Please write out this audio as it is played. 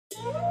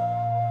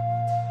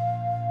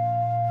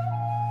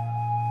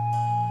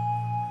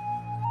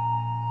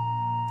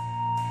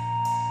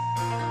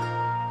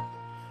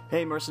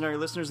Hey, Mercenary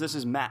listeners, this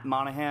is Matt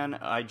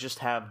Monihan. I just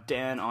have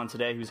Dan on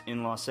today, who's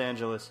in Los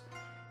Angeles.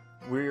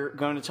 We're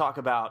going to talk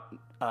about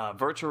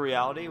virtual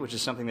reality, which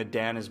is something that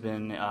Dan has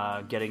been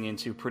getting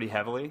into pretty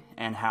heavily,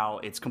 and how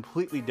it's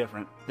completely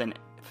different than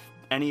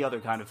any other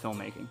kind of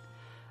filmmaking.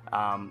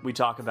 We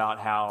talk about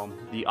how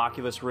the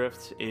Oculus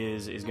Rift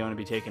is going to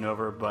be taken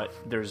over, but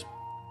there's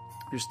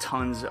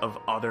tons of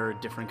other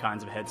different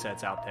kinds of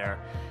headsets out there,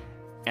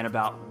 and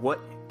about what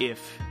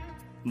if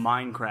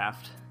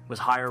Minecraft was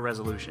higher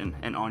resolution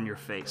and on your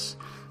face.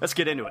 Let's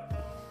get into it.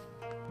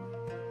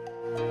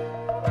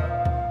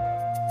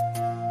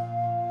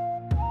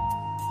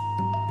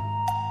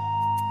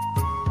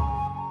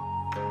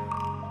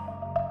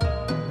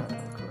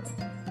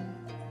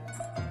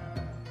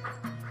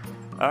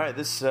 All right,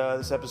 this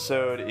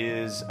episode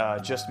is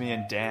just me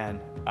and Dan.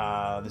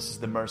 This is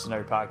the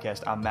Mercenary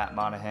Podcast. I'm Matt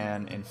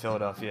Monihan in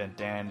Philadelphia, and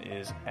Dan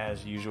is,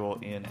 as usual,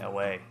 in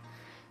LA.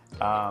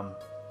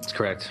 That's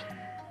correct.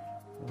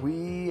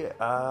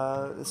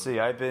 Let's see.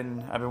 I've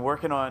been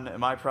working on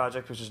my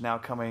project, which is now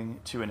coming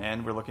to an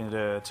end. We're looking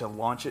to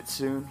launch it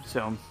soon,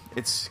 so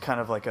it's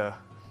kind of like a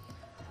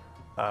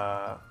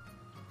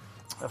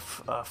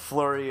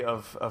flurry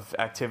of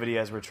activity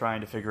as we're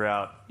trying to figure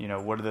out,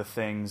 what are the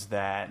things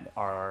that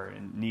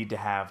need to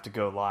have to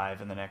go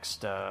live in the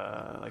next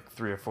like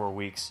 3 or 4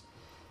 weeks,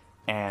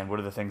 and what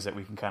are the things that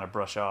we can kind of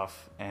brush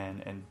off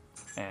and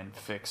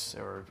fix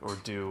or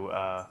do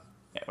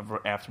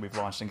after we've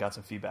launched and got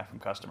some feedback from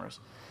customers.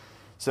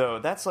 So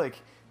that's like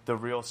the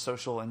real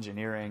social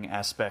engineering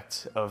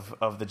aspect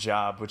of the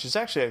job, which is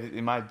actually,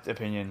 in my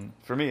opinion,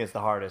 for me, it's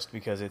the hardest,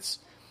 because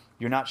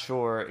you're not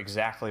sure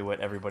exactly what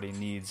everybody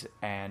needs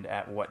and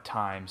at what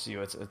time.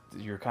 So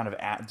you're kind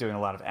of doing a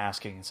lot of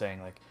asking and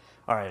saying, like,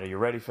 all right, are you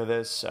ready for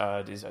this?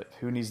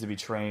 Who needs to be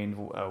trained?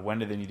 When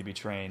do they need to be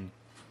trained?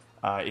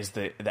 Is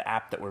the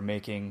app that we're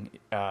making,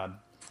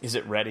 is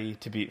it ready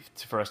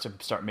for us to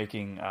start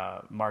making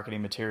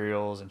marketing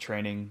materials and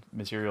training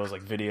materials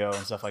like video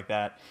and stuff like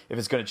that? If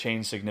it's going to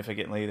change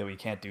significantly, then we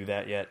can't do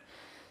that yet.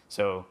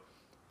 So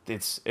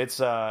it's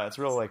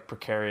real, like,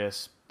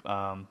 precarious,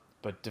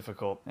 but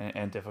difficult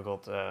and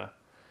difficult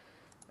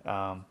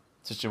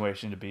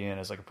situation to be in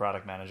as like a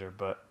product manager.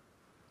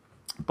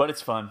 But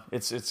it's fun.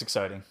 It's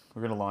exciting.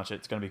 We're going to launch it.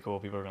 It's going to be cool.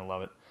 People are going to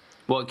love it.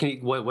 Well,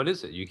 what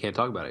is it? You can't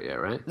talk about it yet,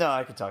 right? No,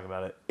 I can talk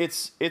about it.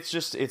 It's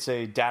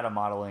a data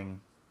modeling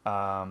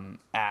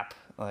app,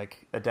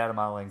 like a data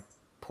modeling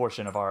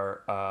portion of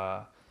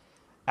our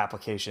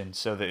application,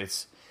 so that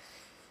it's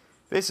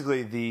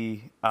basically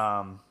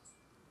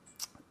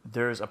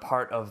there's a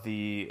part of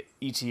the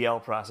ETL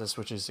process,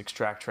 which is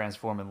extract,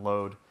 transform, and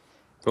load,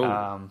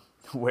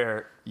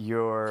 where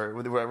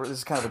this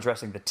is kind of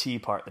addressing the T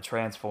part, the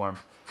transform.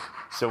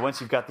 So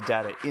once you've got the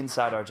data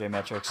inside RJ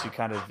Metrics,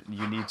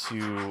 you need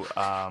to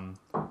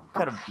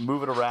kind of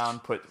move it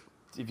around.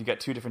 If you've got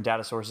two different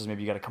data sources,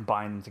 maybe you got to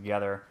combine them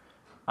together.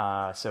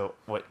 So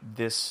what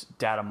this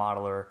data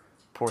modeler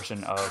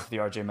portion of the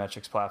RJ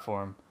Metrics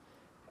platform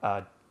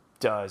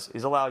does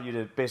is allow you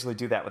to basically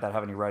do that without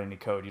having to write any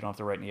code. You don't have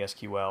to write any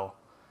SQL.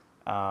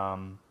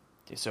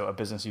 So a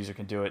business user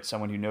can do it.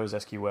 Someone who knows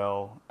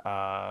SQL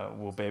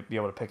will be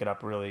able to pick it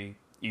up really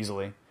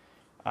easily.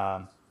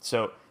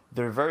 So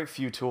there are very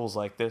few tools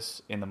like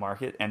this in the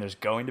market, and there's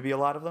going to be a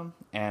lot of them,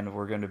 and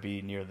we're going to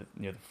be near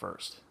the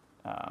first.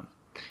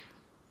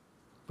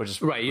 Which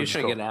is right. You're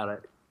trying cool.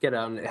 to get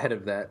out ahead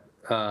of that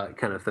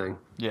kind of thing.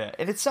 Yeah,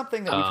 and it's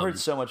something that we've heard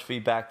so much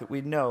feedback that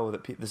we know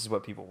that this is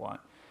what people want.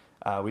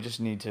 We just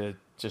need to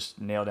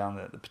nail down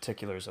the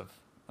particulars of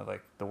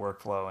like the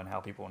workflow and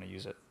how people want to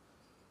use it.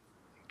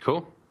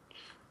 Cool.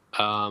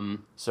 I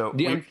want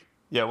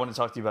to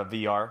talk to you about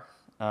VR,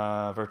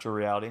 virtual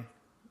reality.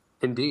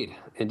 Indeed.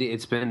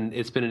 It's been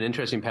an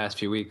interesting past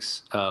few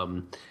weeks.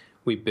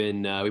 We've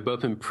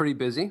both been pretty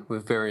busy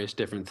with various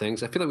different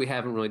things. I feel like we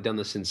haven't really done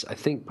this since, I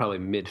think, probably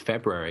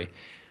mid-February.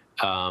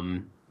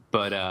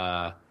 But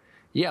a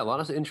lot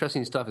of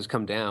interesting stuff has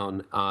come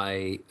down.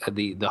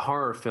 The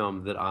horror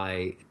film that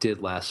I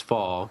did last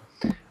fall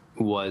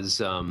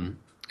was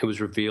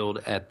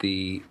revealed at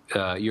the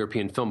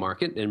European Film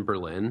Market in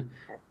Berlin,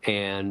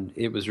 and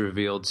it was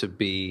revealed to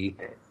be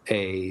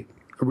a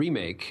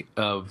remake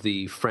of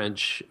the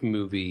French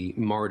movie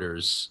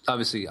Martyrs.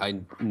 Obviously,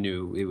 I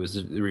knew it was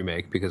a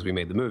remake because we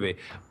made the movie,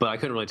 but I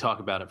couldn't really talk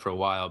about it for a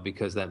while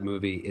because that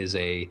movie is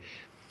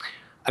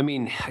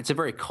it's a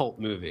very cult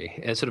movie.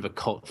 It's sort of a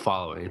cult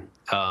following,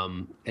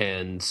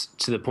 and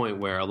to the point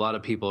where a lot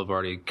of people have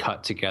already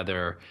cut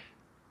together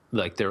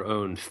like their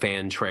own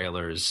fan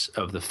trailers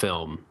of the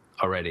film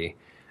already,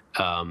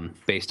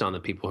 based on the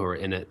people who are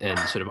in it and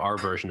sort of our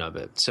version of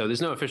it. So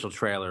there's no official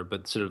trailer,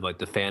 but sort of like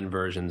the fan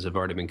versions have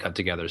already been cut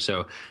together.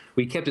 So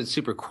we kept it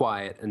super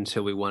quiet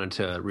until we wanted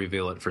to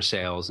reveal it for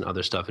sales and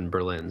other stuff in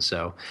Berlin.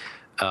 So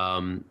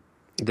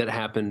that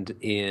happened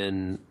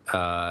in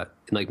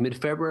like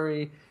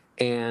mid-February.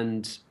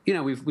 And,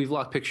 we've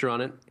locked picture on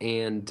it,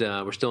 and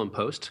we're still in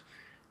post,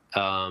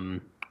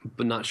 but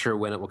not sure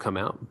when it will come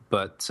out.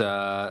 But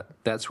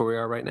that's where we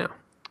are right now.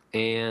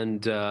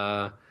 And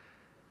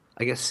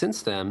I guess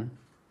since then,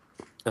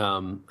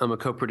 I'm a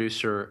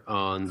co-producer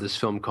on this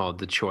film called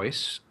The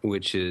Choice,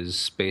 which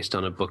is based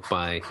on a book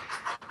by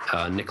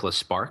Nicholas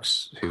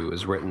Sparks, who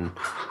has written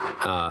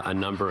a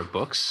number of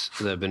books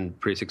that have been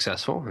pretty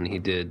successful. And he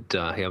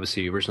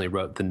obviously originally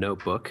wrote The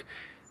Notebook,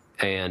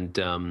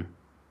 and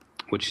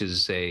which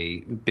is a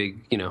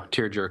big,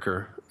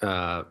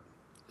 tearjerker,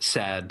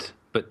 sad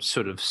but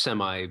sort of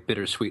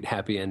semi-bittersweet,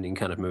 happy ending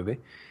kind of movie.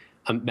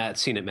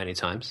 Matt's seen it many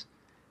times.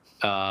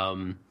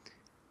 And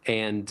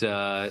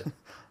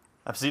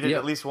I've seen it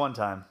at least one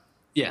time.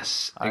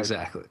 Yes,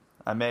 exactly.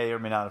 I may or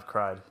may not have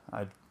cried,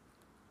 but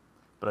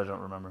I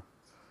don't remember.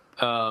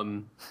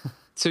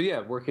 So yeah,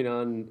 working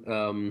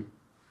on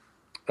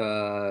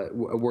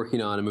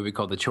a movie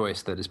called The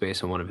Choice that is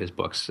based on one of his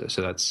books.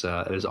 So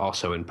that is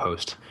also in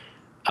post.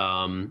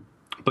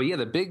 But yeah,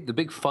 the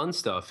big fun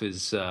stuff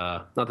is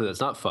not that it's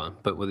not fun,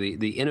 but with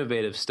the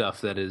innovative stuff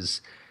that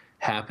is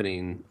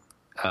happening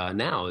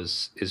now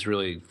is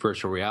really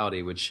virtual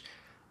reality, which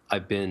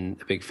I've been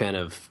a big fan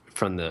of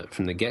from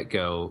the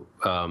get-go.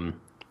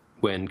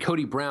 When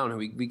Cody Brown,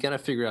 we got to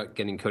figure out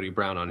getting Cody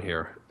Brown on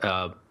here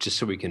just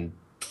so we can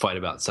fight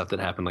about stuff that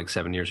happened like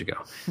 7 years ago,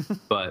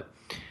 but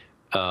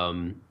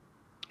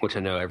which I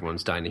know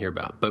everyone's dying to hear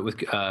about.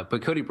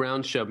 But Cody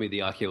Brown showed me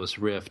the Oculus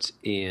Rift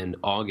in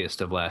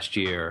August of last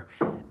year,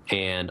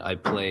 and I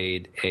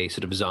played a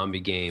sort of zombie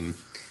game.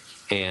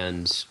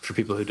 And for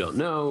people who don't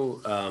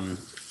know,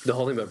 the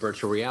whole thing about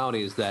virtual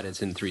reality is that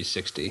it's in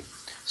 360.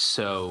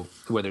 So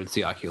whether it's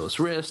the Oculus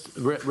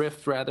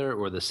Rift rather,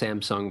 or the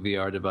Samsung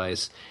VR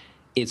device,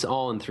 it's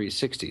all in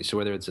 360. So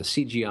whether it's a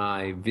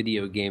CGI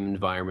video game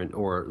environment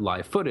or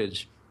live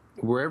footage,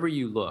 wherever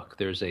you look,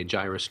 there's a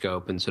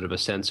gyroscope and sort of a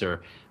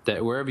sensor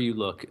that wherever you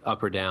look,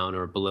 up or down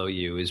or below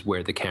you, is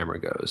where the camera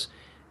goes.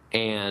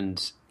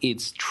 And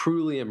it's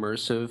truly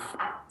immersive.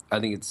 I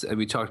think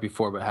we talked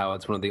before about how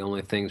it's one of the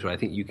only things where I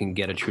think you can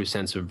get a true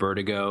sense of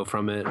vertigo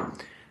from it.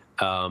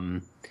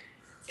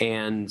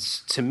 And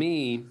to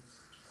me,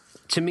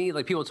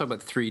 like, people talk about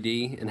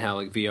 3D and how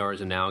like VR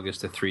is analogous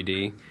to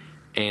 3D.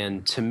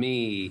 And to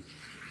me,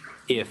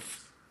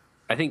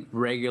 I think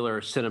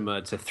regular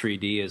cinema to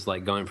 3D is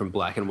like going from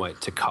black and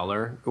white to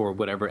color, or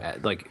whatever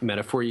like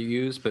metaphor you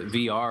use, but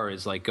VR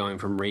is like going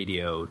from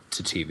radio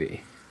to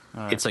TV.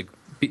 Right. It's like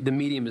the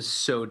medium is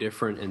so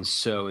different and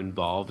so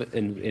involved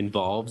in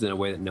a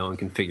way that no one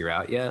can figure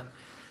out yet,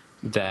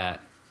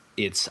 that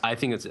I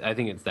think it's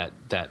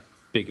that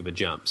big of a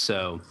jump.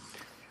 So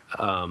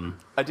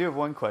I do have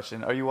one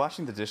question. Are you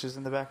washing the dishes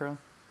in the background?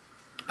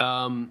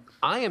 I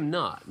am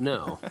not.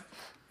 No.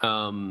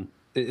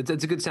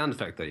 It's a good sound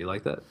effect, though. You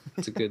like that?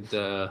 It's a good.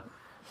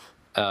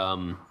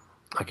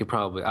 I could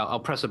probably. I'll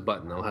press a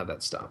button. I'll have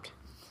that stopped.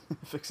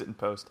 Fix it in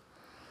post.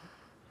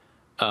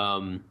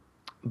 But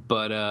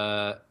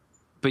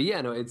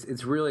yeah, no,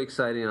 it's really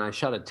exciting. And I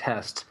shot a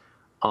test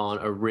on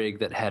a rig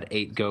that had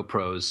 8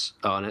 GoPros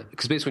on it,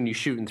 because basically when you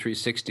shoot in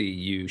 360,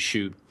 you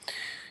shoot.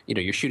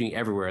 You're shooting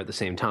everywhere at the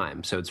same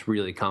time, so it's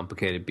really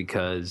complicated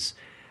because,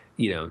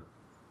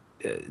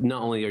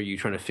 not only are you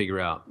trying to figure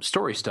out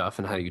story stuff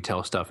and how you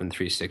tell stuff in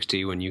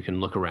 360 when you can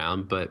look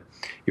around, but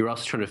you're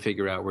also trying to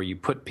figure out where you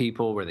put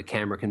people, where the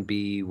camera can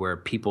be, where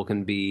people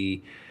can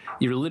be.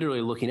 You're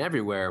literally looking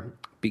everywhere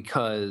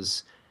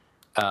because,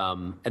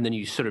 and then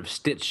you sort of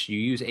you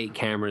use 8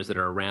 cameras that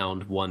are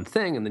around one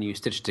thing, and then you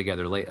stitch it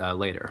together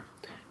later.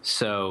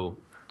 So,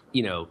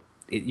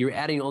 you're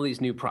adding all these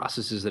new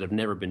processes that have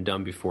never been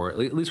done before, at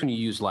least when you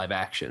use live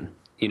action.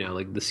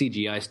 Like the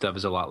CGI stuff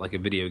is a lot like a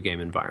video game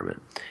environment.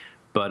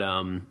 But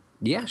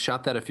yeah,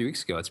 shot that a few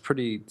weeks ago. It's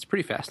pretty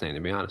fascinating,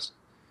 to be honest.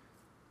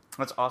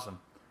 That's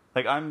awesome.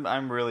 Like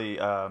I'm really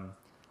I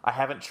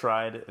haven't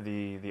tried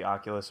the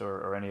Oculus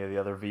or any of the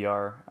other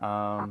VR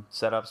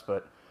setups,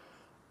 but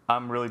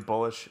I'm really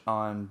bullish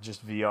on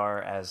just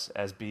VR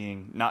as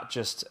being not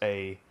just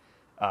a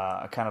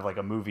kind of like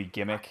a movie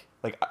gimmick.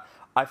 Like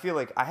I feel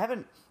like I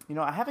haven't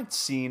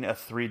seen a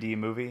 3D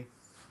movie,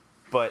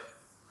 but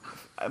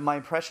my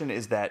impression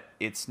is that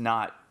it's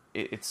not.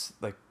 It's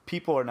like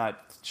people are not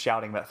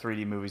shouting about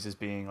 3D movies as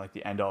being like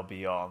the end all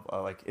be all.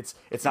 Like it's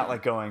not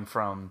like going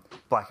from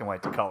black and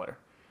white to color.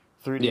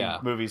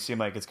 3D movies seem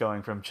like it's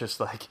going from just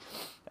like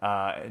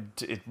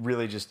it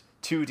really just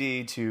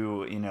 2D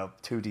to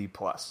 2D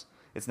plus.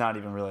 It's not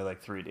even really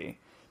like 3D.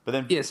 But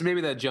then so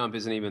maybe that jump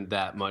isn't even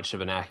that much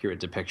of an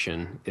accurate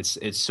depiction.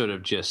 It's sort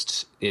of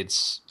just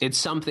it's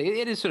something.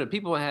 It is sort of,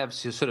 people have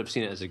sort of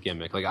seen it as a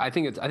gimmick. Like I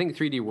think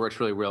 3D works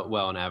really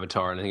well in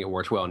Avatar, and I think it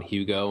works well in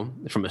Hugo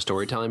from a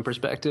storytelling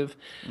perspective.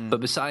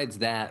 But besides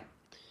that,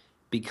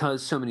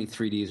 because so many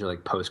 3Ds are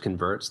like post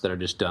converts that are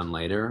just done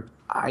later,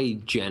 I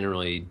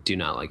generally do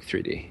not like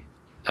 3D.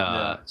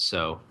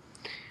 So,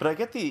 but I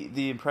get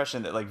the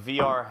impression that like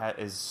VR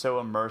is so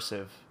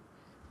immersive.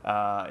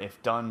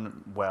 If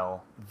done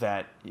well,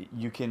 that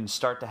you can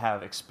start to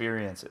have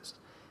experiences,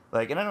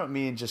 like, and I don't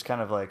mean just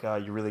kind of like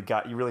you really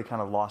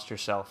kind of lost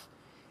yourself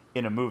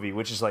in a movie,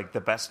 which is like the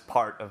best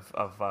part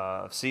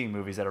of seeing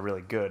movies that are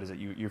really good, is that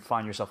you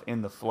find yourself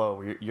in the flow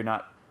where you're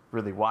not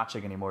really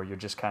watching anymore, you're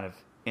just kind of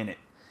in it.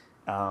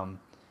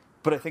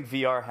 But I think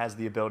VR has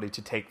the ability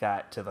to take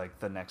that to like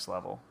the next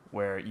level,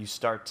 where you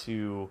start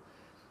to,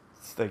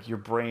 like, your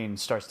brain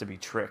starts to be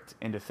tricked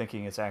into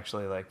thinking it's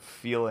actually like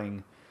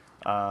feeling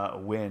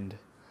wind,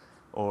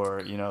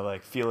 or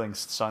like feeling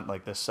sun,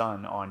 like the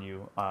sun on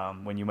you,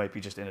 when you might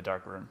be just in a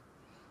dark room.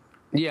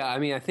 Yeah, I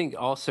mean, I think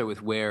also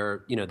with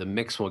where the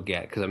mix will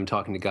get, because I'm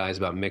talking to guys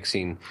about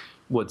mixing.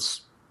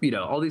 What's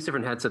all these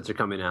different headsets are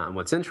coming out, and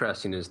what's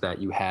interesting is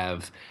that you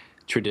have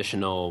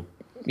traditional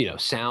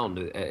sound,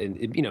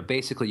 and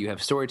basically you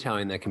have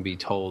storytelling that can be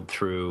told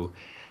through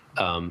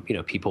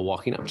people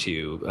walking up to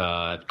you,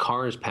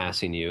 cars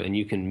passing you, and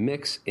you can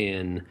mix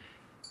in,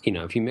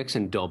 if you mix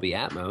in Dolby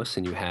Atmos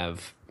and you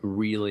have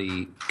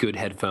really good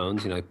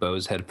headphones, like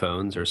Bose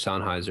headphones or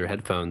Sennheiser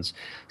headphones,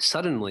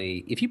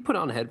 suddenly, if you put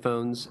on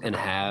headphones and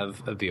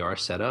have a VR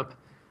setup,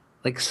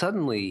 like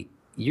suddenly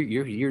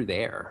you're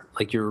there.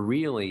 Like you're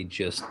really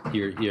just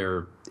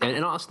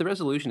and also the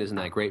resolution isn't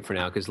that great for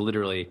now, because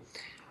literally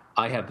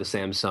I have the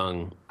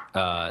Samsung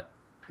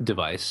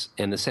device,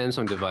 and the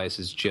Samsung device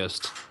is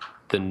just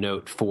the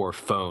Note 4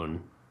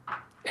 phone,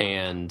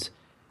 and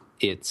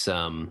it's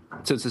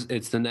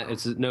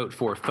the Note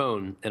 4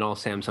 phone, and all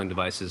Samsung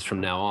devices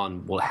from now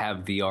on will have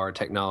VR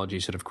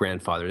technology sort of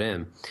grandfathered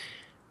in.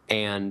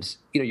 And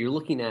you're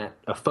looking at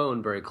a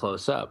phone very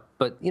close up,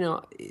 but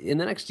in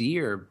the next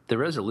year the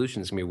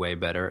resolution is going to be way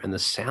better and the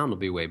sound will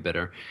be way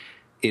better.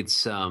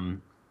 It's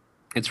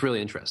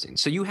really interesting.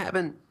 So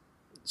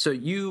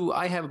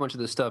I have a bunch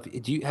of this stuff.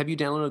 Have you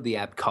downloaded the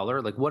app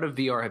Color? Like, what of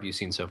VR have you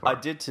seen so far? I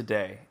did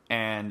today,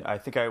 and I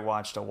think I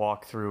watched a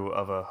walkthrough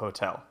of a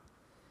hotel.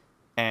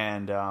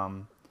 And, I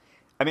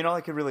mean, all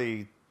I could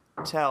really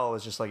tell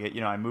is just like,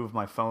 I move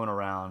my phone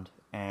around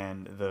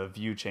and the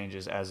view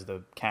changes as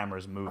the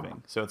camera's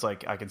moving. So it's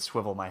like I can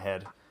swivel my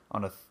head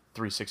on a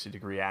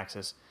 360-degree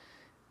axis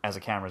as the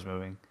camera's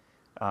moving.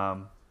 I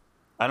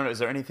don't know. Is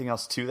there anything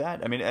else to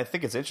that? I mean, I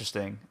think it's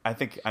interesting. I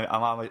think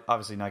I'm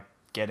obviously not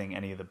getting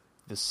any of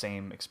the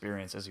same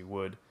experience as you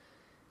would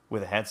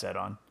with a headset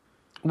on.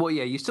 Well,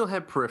 yeah, you still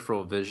have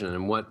peripheral vision,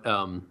 and what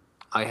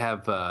I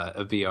have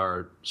a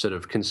VR sort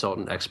of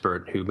consultant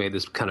expert who made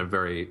this kind of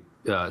very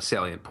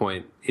salient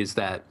point, is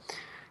that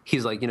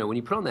he's like, when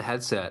you put on the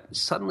headset,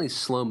 suddenly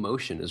slow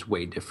motion is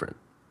way different.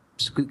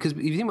 Because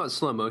if you think about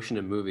slow motion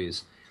in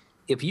movies,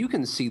 if you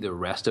can see the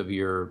rest of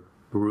your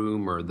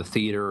room or the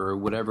theater or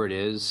whatever it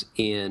is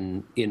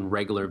in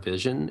regular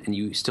vision, and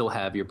you still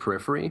have your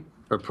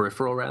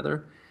peripheral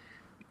rather,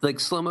 like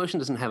slow motion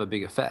doesn't have a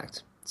big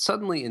effect.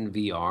 Suddenly in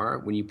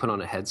VR, when you put on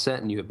a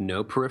headset and you have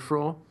no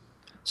peripheral,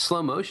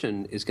 slow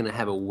motion is going to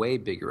have a way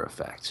bigger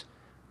effect.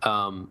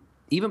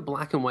 Even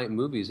black and white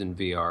movies in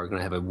VR are going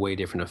to have a way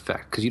different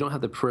effect because you don't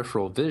have the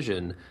peripheral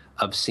vision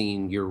of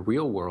seeing your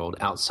real world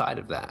outside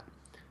of that.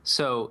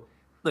 So,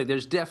 like,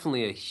 there's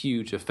definitely a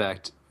huge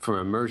effect from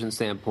an immersion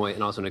standpoint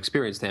and also an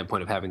experience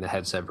standpoint of having the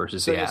headset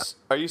versus the app.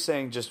 Are you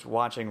saying just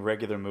watching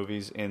regular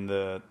movies in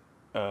the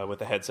with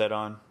the headset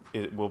on,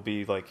 it will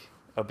be like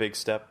a big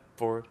step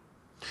forward?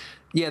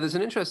 Yeah, there's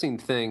an interesting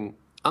thing.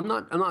 I'm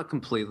not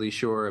completely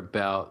sure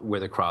about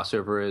where the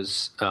crossover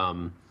is.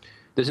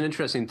 There's an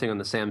interesting thing on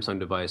the Samsung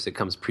device that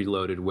comes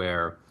preloaded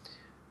where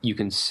you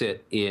can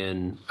sit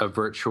in a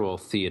virtual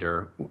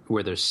theater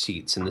where there's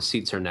seats, and the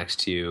seats are next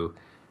to you,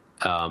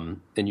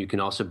 and you can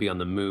also be on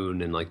the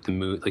moon, and like the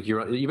moon, like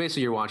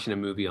you're watching a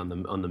movie on the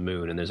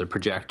moon, and there's a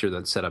projector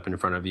that's set up in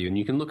front of you, and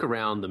you can look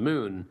around the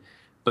moon,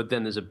 but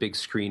then there's a big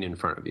screen in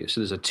front of you.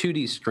 So there's a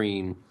 2D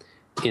screen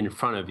in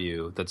front of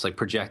you that's like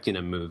projecting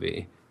a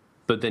movie,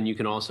 but then you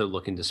can also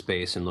look into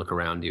space and look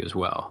around you as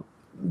well,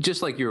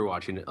 just like you were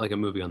watching like a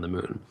movie on the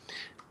moon.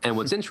 And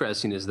what's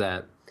interesting is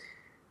that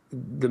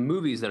the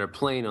movies that are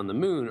playing on the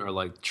moon are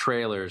like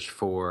trailers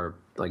for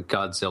like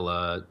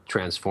Godzilla,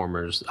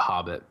 Transformers,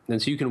 Hobbit.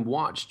 And so you can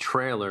watch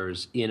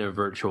trailers in a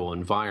virtual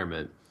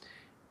environment.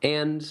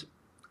 And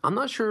I'm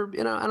not sure,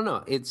 I don't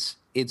know.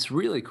 It's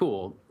really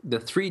cool. The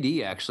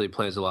 3D actually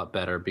plays a lot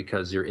better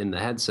because you're in the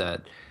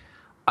headset.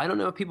 I don't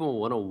know if people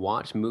want to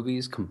watch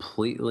movies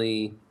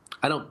completely.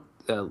 I don't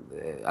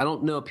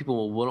know if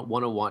people will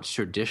want to watch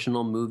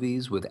traditional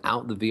movies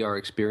without the VR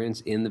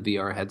experience in the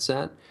VR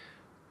headset.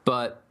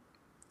 But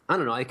I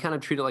don't know. I kind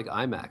of treat it like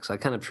IMAX. I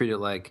kind of treat it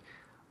like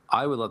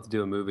I would love to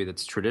do a movie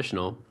that's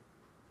traditional,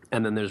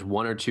 and then there's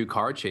one or two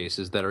car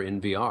chases that are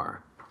in VR,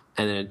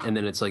 and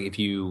then it's like if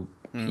you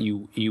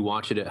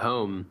watch it at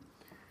home,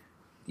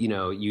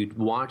 you'd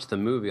watch the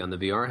movie on the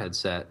VR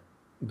headset.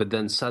 But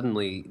then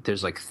suddenly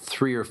there's like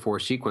 3 or 4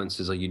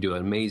 sequences, like you do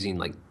an amazing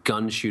like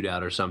gun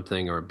shootout or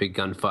something, or a big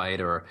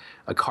gunfight or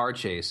a car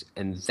chase,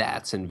 and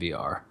that's in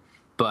VR.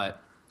 But,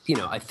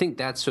 I think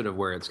that's sort of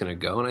where it's going to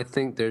go, and I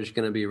think there's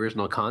going to be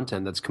original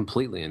content that's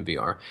completely in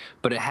VR,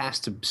 but it has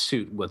to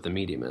suit what the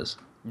medium is.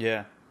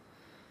 Yeah.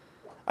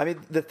 I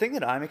mean, the thing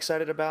that I'm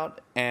excited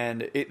about,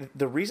 and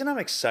the reason I'm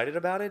excited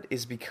about it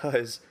is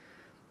because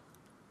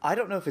I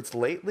don't know if it's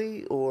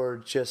lately or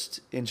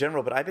just in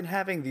general, but I've been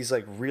having these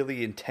like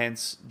really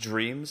intense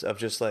dreams of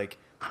just like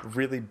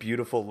really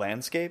beautiful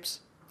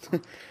landscapes.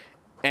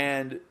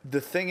 And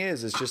the thing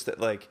is just that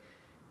like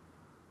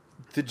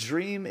the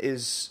dream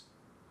is,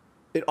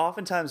 it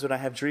oftentimes when I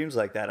have dreams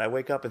like that, I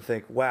wake up and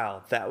think,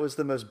 wow, that was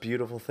the most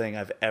beautiful thing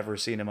I've ever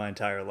seen in my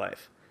entire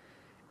life.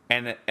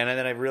 And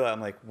then I realize,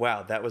 I'm like,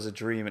 wow, that was a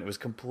dream, and it was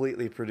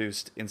completely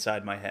produced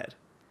inside my head.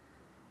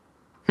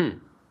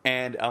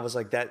 And I was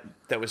like, that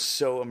was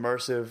so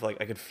immersive.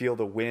 Like, I could feel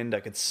the wind, I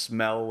could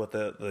smell what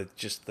the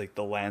just like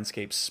the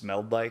landscape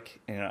smelled like,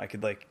 and I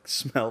could like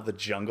smell the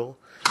jungle.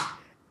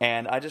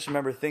 And I just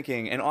remember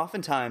thinking, and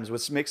oftentimes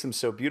what makes them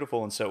so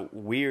beautiful and so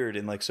weird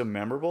and like so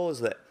memorable is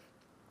that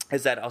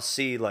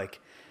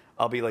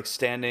I'll be like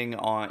standing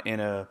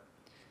in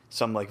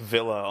some like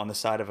villa on the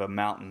side of a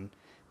mountain,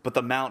 but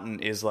the mountain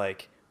is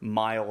like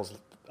miles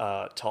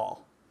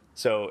tall.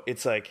 So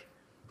it's like,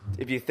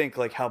 if you think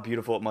like how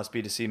beautiful it must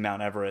be to see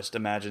Mount Everest,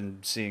 imagine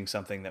seeing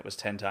something that was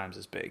 10 times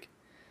as big.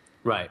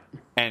 Right.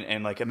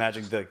 And like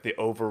imagine the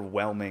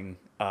overwhelming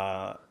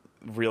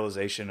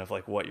realization of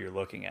like what you're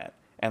looking at.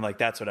 And like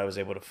that's what I was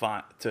able to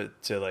find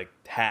to like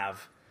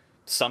have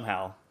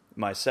somehow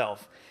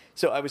myself.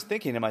 So I was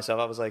thinking to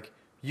myself, I was like,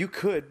 you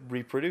could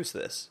reproduce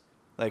this.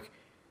 Like,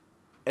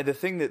 and the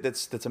thing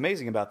that's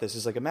amazing about this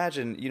is like,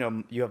 imagine,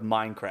 you have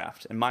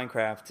Minecraft, and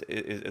Minecraft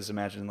is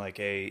imagine like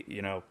I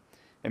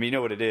mean, you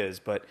know what it is,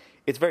 but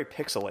it's very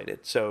pixelated.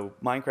 So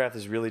Minecraft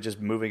is really just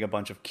moving a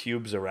bunch of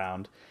cubes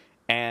around,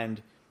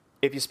 and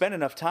if you spend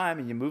enough time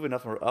and you move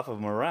enough of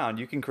them around,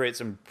 you can create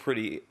some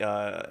pretty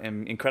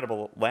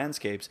incredible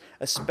landscapes,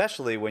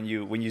 especially when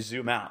you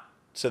zoom out,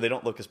 so they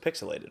don't look as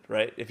pixelated,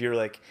 right? If you're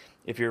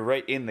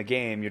right in the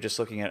game, you're just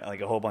looking at like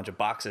a whole bunch of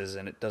boxes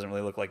and it doesn't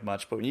really look like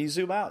much. But when you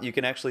zoom out, you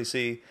can actually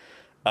see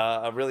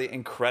a really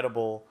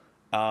incredible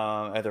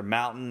either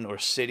mountain or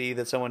city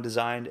that someone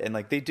designed. And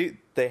like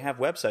they have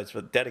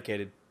websites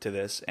dedicated to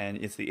this, and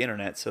it's the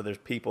internet, so there's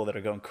people that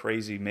are going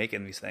crazy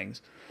making these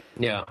things.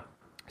 Yeah.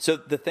 So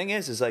the thing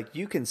is like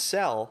you can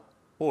sell,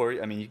 or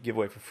I mean, you can give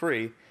away for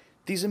free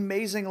these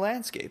amazing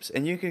landscapes,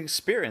 and you can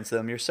experience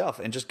them yourself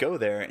and just go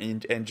there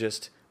and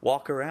just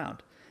walk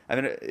around. I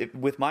mean,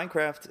 with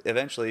Minecraft,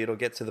 eventually it'll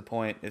get to the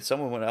point, if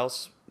someone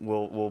else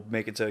will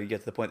make it so you get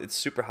to the point, it's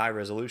super high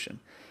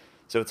resolution.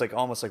 So it's like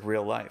almost like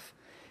real life.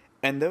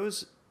 And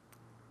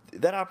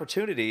that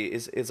opportunity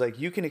is like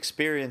you can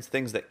experience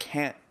things that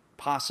can't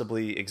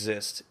possibly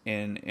exist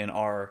in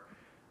our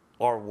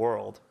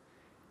world.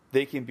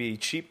 They can be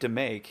cheap to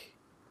make.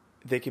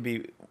 They can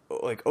be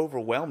like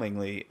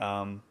overwhelmingly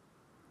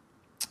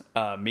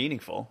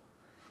meaningful.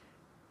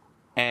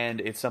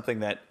 And it's something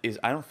that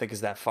I don't think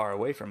is that far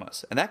away from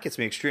us. And that gets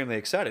me extremely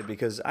excited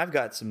because I've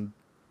got some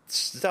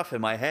stuff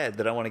in my head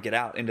that I want to get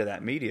out into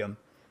that medium,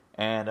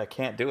 and I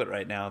can't do it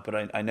right now,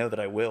 but I know that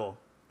I will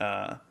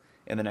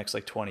in the next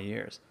like 20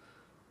 years.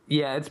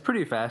 Yeah, it's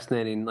pretty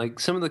fascinating. Like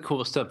some of the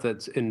cool stuff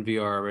that's in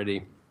VR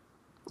already.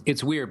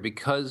 It's weird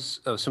because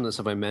of some of the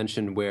stuff I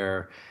mentioned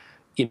where,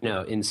 in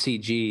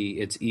CG,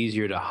 it's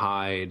easier to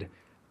hide.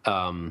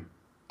 Well,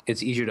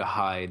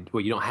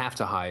 you don't have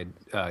to hide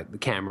the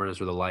cameras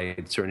or the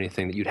lights or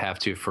anything that you'd have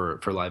to for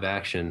live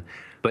action.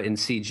 But in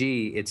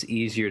CG, it's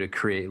easier to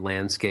create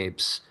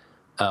landscapes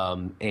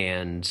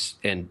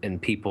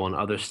and people and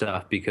other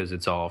stuff because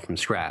it's all from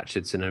scratch.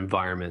 It's an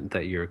environment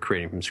that you're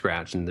creating from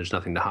scratch, and there's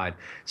nothing to hide.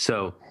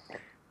 So,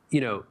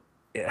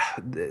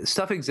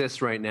 stuff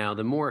exists right now.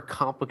 The more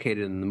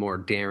complicated and the more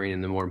daring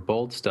and the more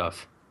bold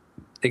stuff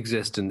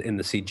exists in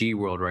the CG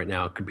world right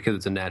now because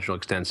it's a natural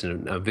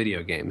extension of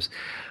video games.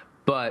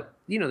 But,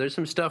 there's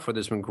some stuff where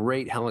there's some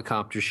great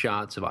helicopter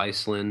shots of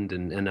Iceland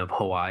and of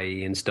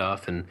Hawaii and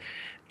stuff.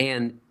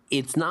 And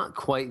it's not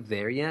quite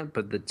there yet,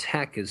 but the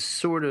tech is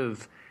sort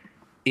of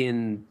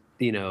in,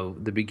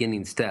 the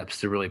beginning steps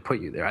to really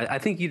put you there. I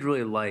think you'd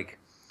really like,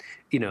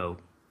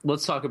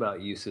 let's talk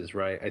about uses,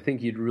 right? I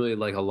think you'd really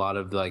like a lot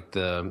of like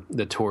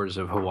the tours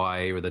of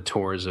Hawaii or the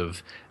tours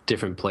of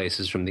different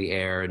places from the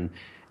air. And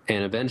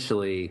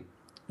eventually,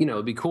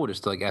 it'd be cool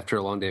just to, like, after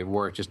a long day of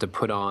work, just to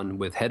put on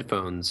with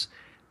headphones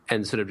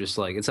and sort of just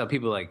like, it's how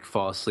people like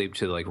fall asleep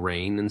to like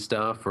rain and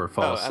stuff, or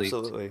fall asleep.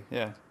 Absolutely.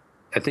 Yeah.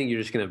 I think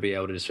you're just going to be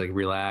able to just like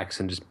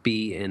relax and just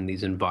be in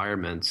these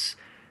environments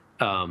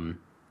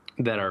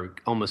that are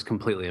almost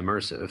completely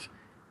immersive.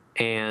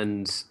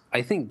 And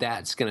I think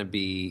that's going to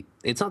be,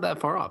 it's not that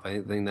far off.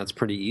 I think that's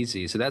pretty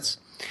easy. So that's,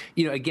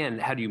 again,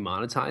 how do you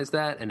monetize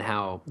that? And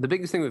how the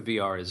biggest thing with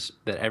VR is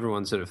that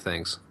everyone sort of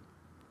thinks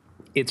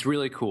it's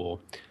really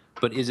cool,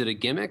 but is it a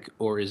gimmick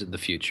or is it the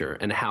future?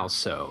 And how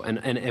so? And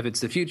if it's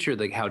the future,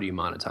 like, how do you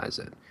monetize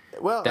it?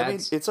 Well, I mean,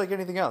 it's like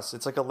anything else.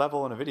 It's like a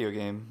level in a video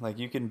game. Like,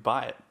 you can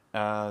buy it.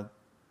 I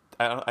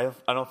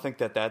don't think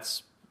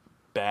that's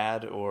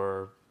bad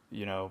or,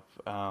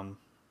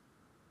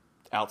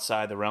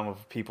 outside the realm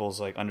of people's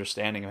like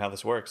understanding of how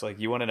this works. Like,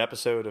 you want an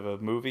episode of a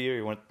movie or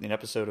you want an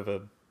episode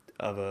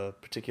of a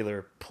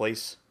particular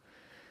place,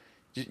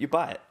 you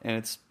buy it, and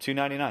it's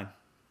 $2.99,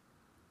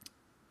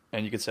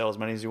 and you can sell as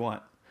many as you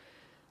want.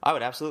 I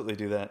would absolutely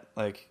do that.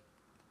 Like,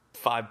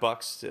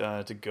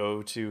 $5 to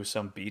go to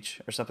some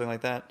beach or something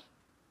like that.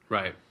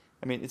 Right.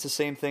 I mean, it's the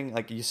same thing.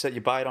 Like you said,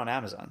 you buy it on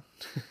Amazon.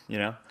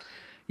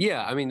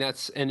 Yeah, I mean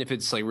and if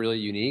it's like really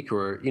unique,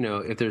 or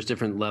if there's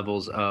different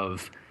levels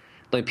of,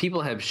 like,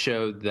 people have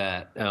showed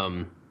that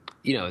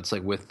it's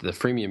like with the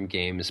freemium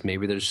games,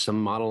 maybe there's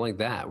some model like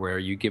that where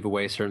you give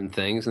away certain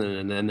things,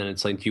 and then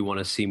it's like, you want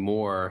to see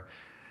more,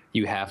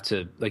 you have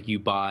to, like, you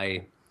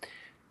buy.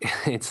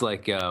 It's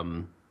like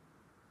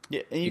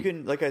Yeah, and you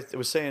can, like I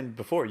was saying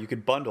before, you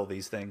could bundle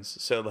these things.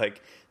 So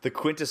like the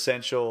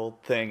quintessential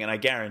thing, and I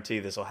guarantee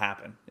this will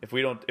happen. If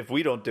we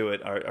don't do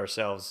it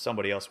ourselves,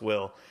 somebody else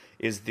will.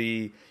 Is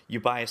you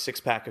buy a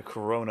 6-pack of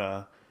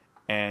Corona,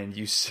 and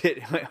you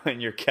sit on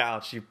your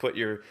couch, you put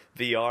your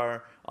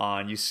VR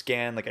on, you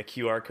scan like a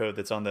QR code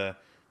that's on the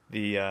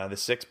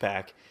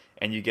 6-pack,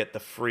 and you get the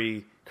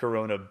free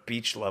Corona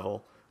beach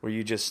level where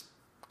you just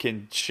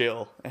can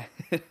chill,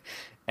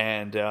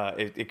 and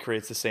it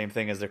creates the same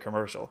thing as their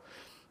commercial.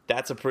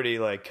 That's a pretty,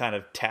 like, kind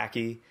of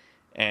tacky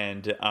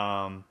and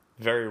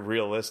very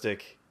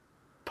realistic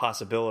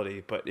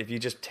possibility. But if you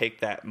just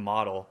take that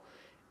model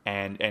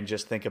and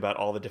just think about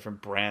all the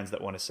different brands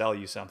that want to sell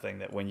you something,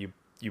 that when you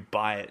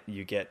buy it,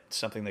 you get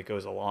something that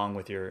goes along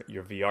with your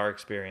VR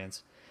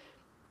experience.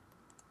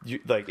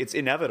 It's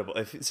inevitable.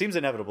 It seems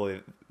inevitable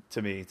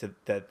to me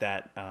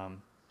that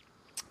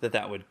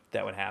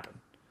would happen.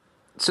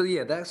 So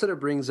yeah, that sort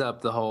of brings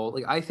up the whole,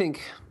 like, I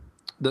think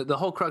the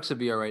whole crux of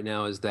VR right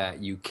now is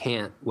that you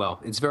can't. Well,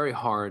 it's very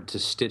hard to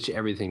stitch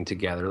everything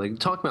together. Like,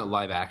 talking about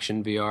live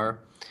action VR,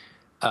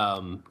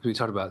 we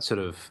talked about sort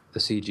of the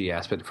CG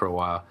aspect for a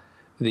while.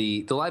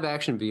 The live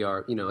action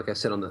VR, like I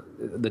said, on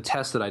the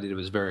test that I did,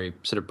 was very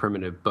sort of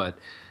primitive, but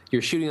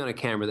you're shooting on a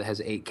camera that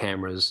has 8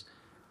 cameras,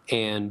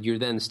 and you're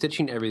then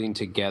stitching everything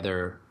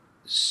together.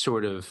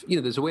 Sort of,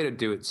 there's a way to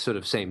do it sort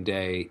of same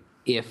day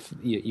if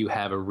you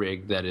have a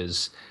rig that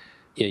is.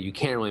 You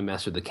can't really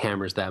mess with the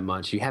cameras that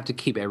much. You have to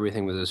keep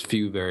everything with as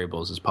few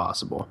variables as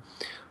possible.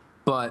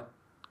 But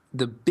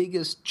the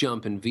biggest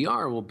jump in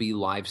VR will be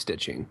live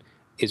stitching,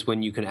 is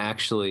when you can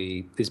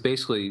actually, is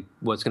basically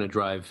what's going to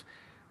drive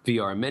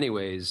VR in many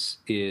ways,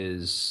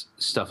 is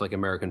stuff like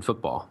American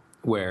football,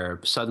 where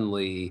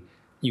suddenly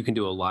you can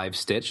do a live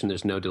stitch and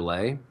there's no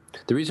delay.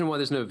 The reason why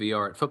there's no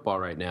VR at football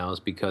right now is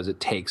because it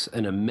takes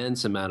an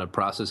immense amount of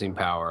processing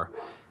power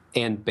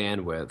and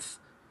bandwidth,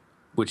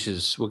 which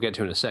is, we'll get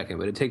to in a second,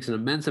 but it takes an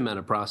immense amount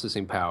of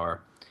processing power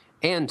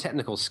and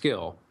technical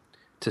skill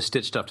to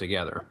stitch stuff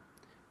together.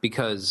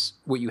 Because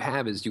what you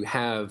have is you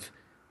have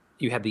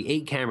the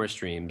 8 camera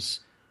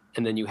streams,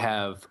 and then you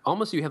have like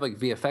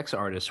VFX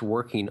artists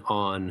working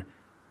on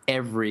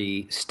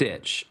every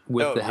stitch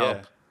with the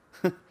help.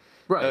 Yeah.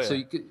 Right. Oh, so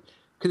yeah.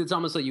 because it's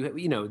almost like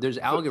there's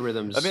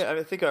algorithms. I mean,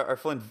 I think our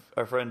friend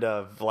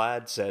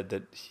Vlad said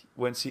that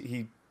once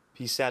he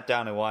sat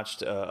down and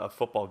watched a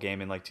football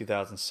game in like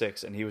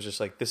 2006, and he was just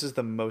like, "This is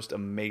the most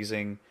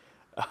amazing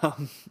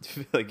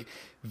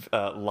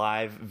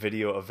live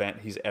video event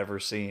he's ever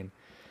seen."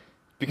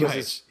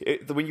 Because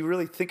when you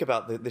really think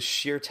about the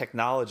sheer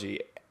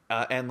technology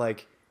and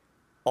like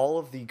all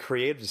of the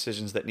creative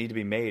decisions that need to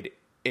be made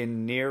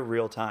in near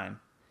real time,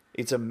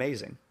 it's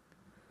amazing.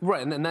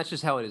 Right, and that's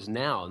just how it is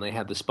now. And they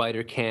have the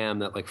spider cam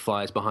that like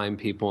flies behind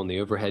people, and the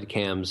overhead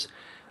cams.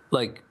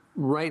 Like,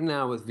 right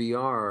now with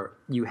VR,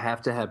 you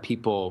have to have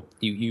people.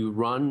 You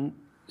run.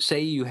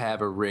 Say you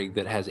have a rig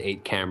that has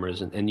 8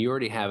 cameras, and you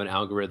already have an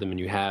algorithm, and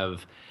you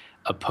have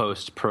a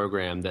post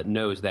program that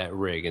knows that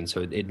rig, and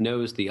so it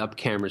knows the up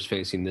camera's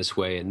facing this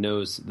way. It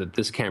knows that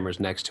this camera's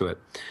next to it.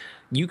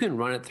 You can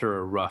run it through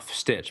a rough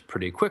stitch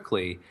pretty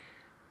quickly,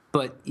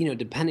 but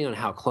depending on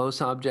how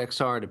close objects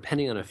are,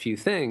 depending on a few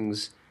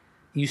things,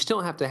 you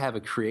still have to have a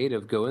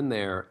creative go in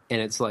there.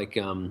 And it's like,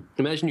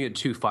 imagine you had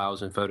 2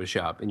 files in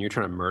Photoshop and you're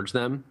trying to merge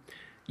them.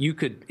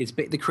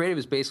 The creative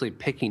is basically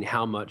picking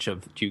how much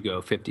do you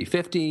go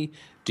 50-50?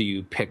 Do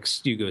you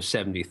go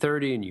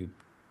 70-30 and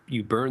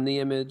you burn the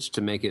image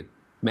to make it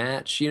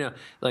match?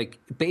 Like,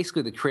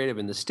 basically the creative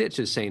in the stitch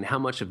is saying, how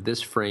much of this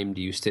frame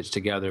do you stitch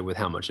together with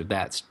how much of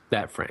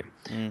that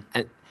frame?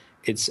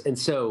 And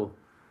so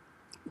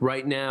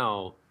right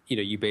now,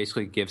 you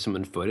basically give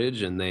someone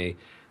footage, and they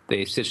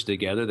stitch it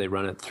together, they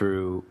run it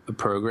through a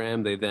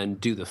program, they then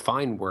do the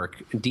fine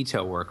work,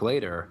 detail work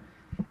later.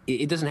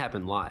 It doesn't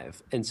happen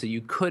live. And so the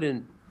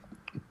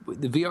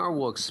VR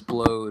will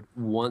explode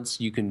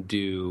once you can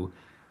do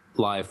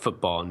live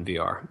football in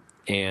VR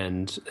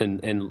and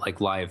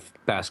like live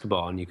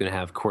basketball, and you can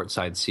have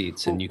courtside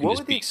seats, and you can what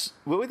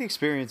would the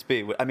experience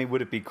be? I mean,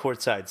 would it be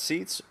courtside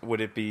seats?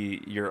 Would it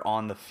be you're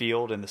on the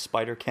field in the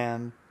spider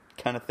cam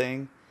kind of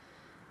thing?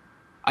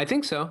 I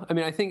think so. I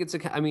mean, I think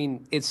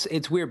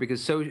it's weird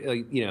because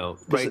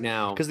right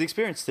now, because the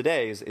experience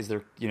today is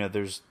there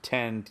there's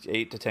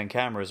 8 to 10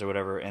 cameras or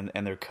whatever, and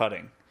they're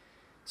cutting.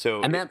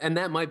 So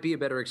that might be a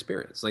better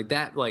experience. Like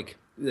that,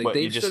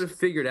 they've sort of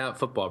figured out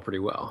football pretty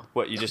well.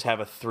 What, you just have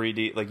a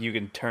 3D, like you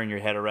can turn your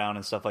head around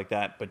and stuff like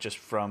that, but just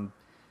from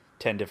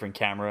 10 different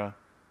camera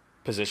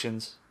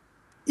positions?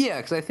 Yeah,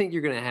 because I think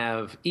you're going to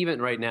have, even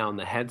right now in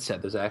the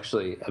headset, there's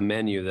actually a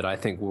menu that I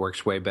think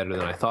works way better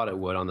than I thought it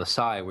would on the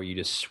side, where you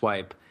just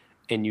swipe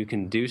and you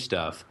can do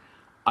stuff.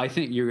 I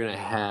think you're going to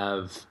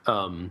have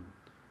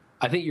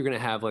I think you're going to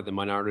have like the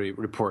Minority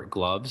Report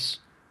gloves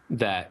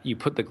that you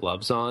put the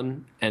gloves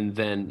on, and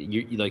then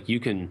you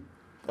can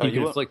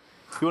flick.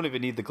 You won't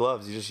even need the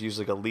gloves. You just use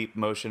like a leap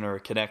motion or a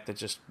connect that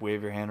just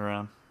wave your hand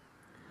around.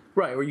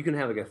 Right, or you can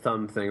have like a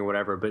thumb thing or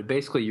whatever. But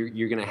basically,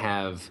 you're going to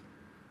have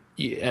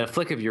at a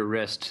flick of your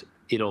wrist,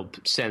 it'll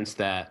sense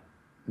that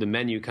the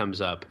menu comes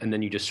up, and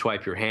then you just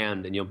swipe your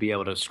hand, and you'll be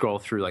able to scroll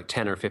through like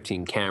 10 or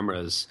 15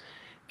 cameras,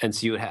 and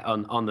so you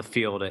on the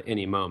field at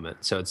any moment.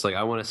 So it's like,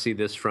 I want to see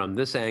this from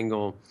this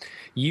angle.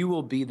 You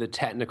will be the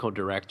technical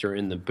director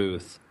in the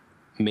booth,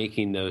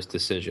 making those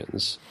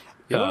decisions.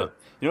 You know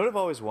what I've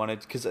always wanted,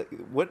 because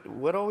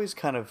what always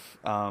kind of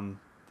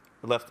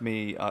left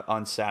me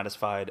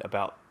unsatisfied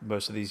about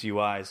most of these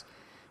UIs,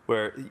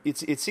 where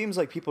it seems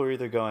like people are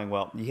either going,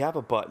 well, you have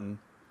a button,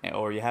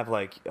 or you have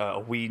like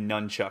a Wii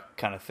nunchuck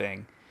kind of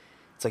thing.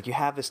 It's like you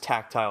have this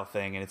tactile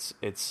thing, and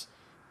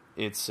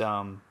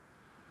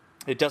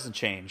it doesn't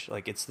change.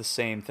 Like, it's the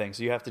same thing.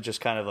 So you have to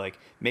just kind of like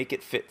make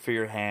it fit for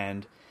your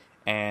hand,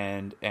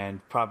 and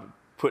probably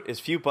put as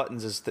few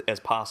buttons as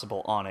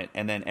possible on it,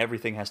 and then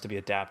everything has to be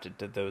adapted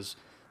to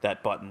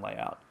that button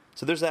layout.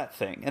 So there's that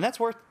thing, and that's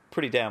worked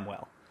pretty damn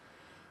well.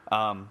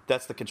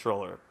 That's the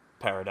controller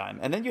paradigm.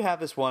 And then you have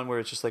this one where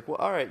it's just like, well,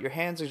 all right, your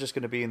hands are just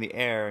going to be in the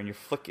air, and you're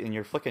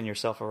flicking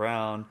yourself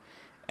around,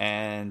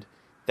 and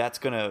that's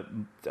gonna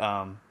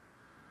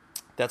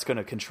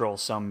control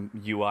some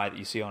UI that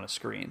you see on a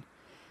screen.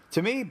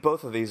 To me,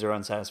 both of these are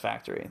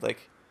unsatisfactory.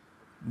 Like,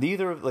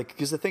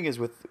 because the thing is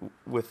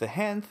with the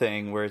hand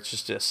thing, where it's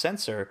just a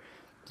sensor,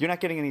 you're not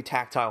getting any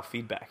tactile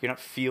feedback. You're not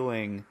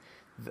feeling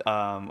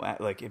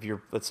like, if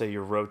let's say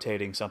you're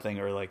rotating something,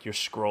 or like you're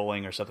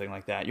scrolling or something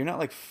like that, you're not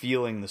like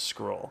feeling the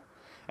scroll.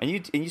 And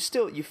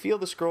you feel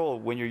the scroll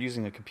when you're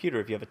using a computer.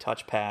 If you have a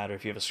touchpad, or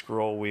if you have a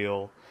scroll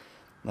wheel,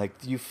 like,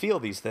 you feel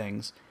these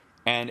things,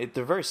 and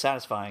they're very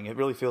satisfying. It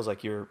really feels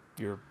like you're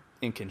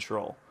in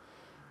control.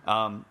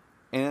 And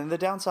the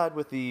downside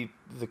with the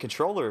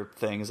controller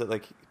thing is that,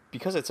 like,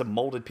 because it's a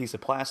molded piece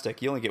of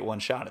plastic, you only get one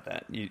shot at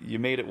that. You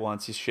made it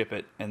once, you ship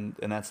it, and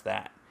that's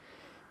that.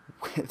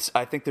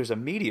 I think there's a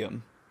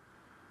medium,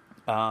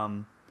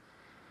 pun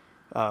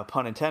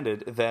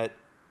intended, that,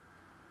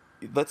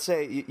 let's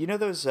say,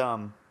 those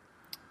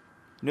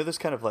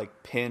kind of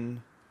like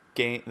pin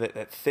game,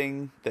 that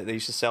thing that they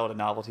used to sell at a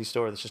novelty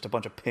store that's just a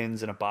bunch of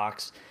pins in a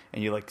box,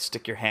 and you like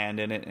stick your hand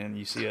in it and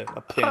you see a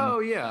pin. Oh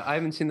yeah, I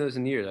haven't seen those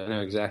in years. I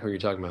know exactly what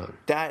you're talking about.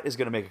 That is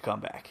going to make a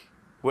comeback.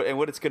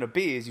 What it's going to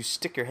be is you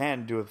stick your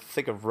hand into a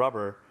thick of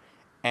rubber,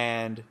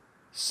 and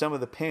some of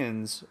the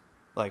pins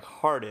like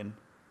harden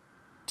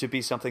to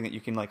be something that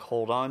you can like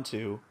hold on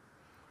to,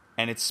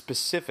 and it's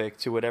specific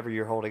to whatever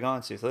you're holding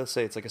on to. So let's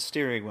say it's like a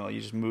steering wheel.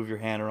 You just move your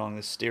hand along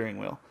this steering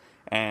wheel,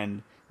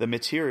 and the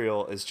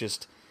material is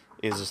just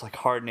like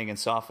hardening and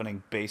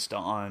softening based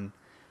on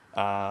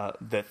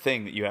the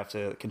thing that you have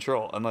to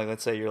control. And like,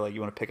 let's say you want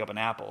to pick up an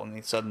apple,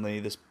 and suddenly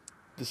this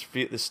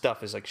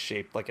stuff is like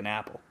shaped like an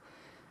apple,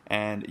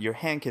 and your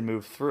hand can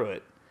move through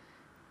it,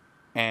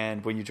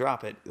 and when you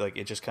drop it, like,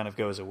 it just kind of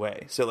goes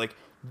away. So like,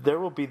 there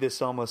will be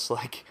this almost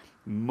like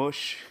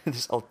mush,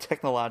 this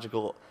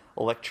technological,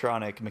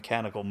 electronic,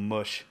 mechanical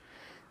mush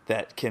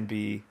that can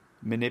be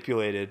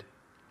manipulated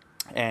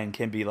and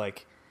can be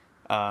like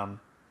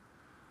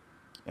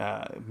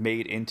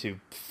made into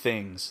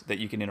things that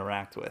you can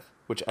interact with,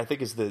 which I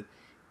think is like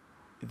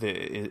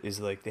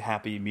the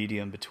happy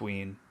medium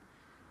between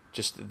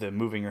just the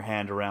moving your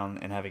hand around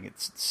and having it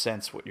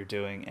sense what you're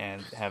doing,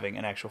 and having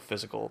an actual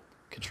physical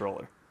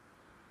controller.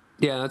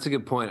 Yeah, that's a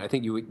good point. I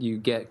think you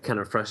get kind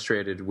of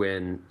frustrated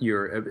when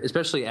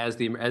especially as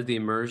the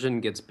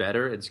immersion gets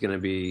better. It's going to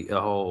be a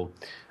whole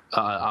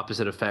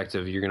opposite effect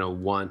of, you're going to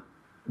want.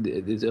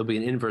 It'll be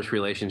an inverse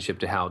relationship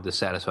to how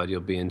dissatisfied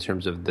you'll be in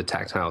terms of the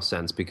tactile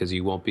sense, because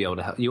you won't be able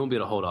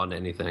to hold on to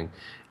anything,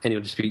 and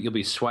you'll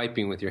be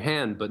swiping with your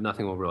hand, but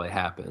nothing will really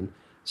happen.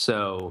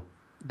 So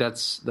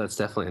that's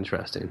definitely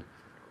interesting.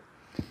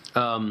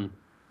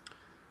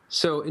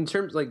 So in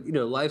terms, like,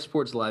 live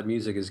sports, live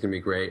music is going to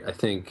be great. I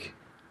think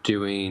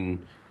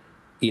doing,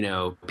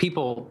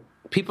 people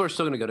are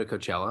still going to go to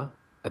Coachella.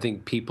 I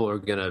think people are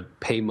going to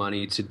pay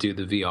money to do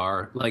the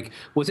VR. Like,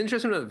 what's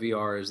interesting about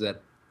VR is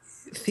that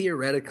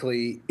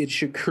theoretically it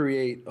should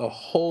create a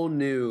whole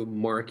new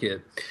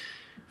market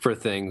for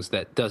things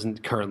that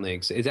doesn't currently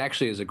exist. It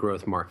actually is a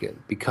growth market,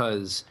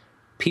 because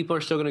people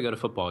are still going to go to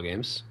football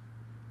games.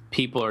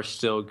 People are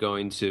still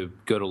going to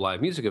go to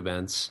live music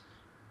events.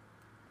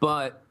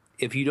 But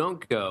if you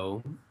don't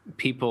go,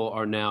 people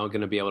are now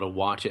going to be able to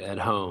watch it at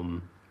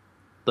home,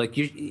 like,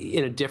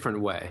 in a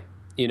different way,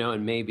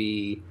 and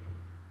maybe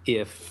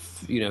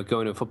if,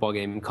 going to a football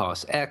game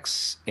costs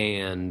X,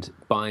 and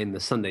buying the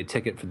Sunday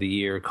ticket for the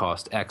year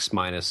costs X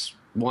minus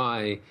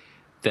Y,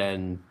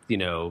 then, the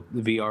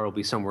VR will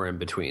be somewhere in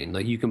between.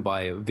 Like, you can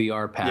buy a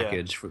VR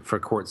package for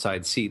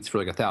courtside seats for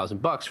like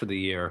 $1,000 for the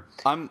year.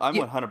 I'm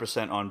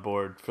 100% on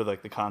board for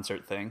like the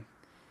concert thing.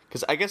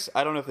 Because I guess,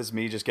 I don't know if it's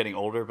me just getting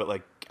older, but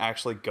like,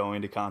 actually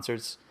going to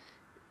concerts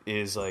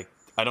is like,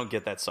 I don't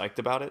get that psyched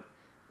about it.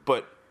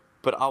 But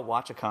I'll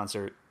watch a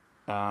concert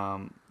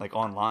like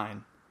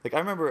online. Like I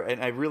remember,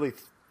 and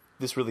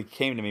this really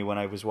came to me when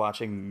I was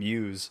watching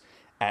Muse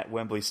at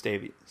Wembley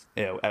Stadium,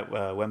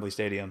 Wembley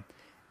Stadium,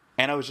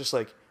 and I was just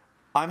like,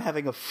 I'm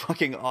having a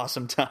fucking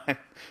awesome time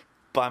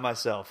by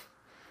myself.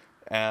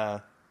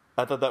 I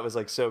thought that was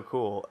like so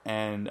cool,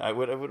 and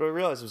what I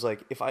realized was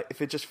like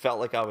if it just felt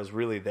like I was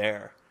really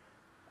there,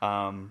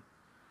 I'd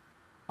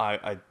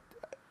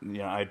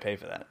pay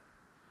for that.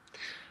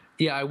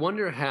 Yeah, I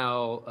wonder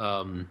how.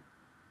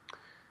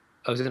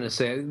 I was going to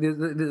say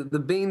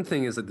the main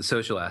thing is like the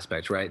social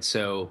aspect, right?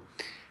 So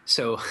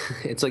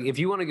it's like if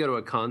you want to go to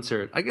a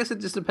concert, I guess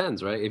it just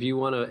depends, right? If you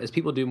want to, as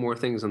people do more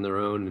things on their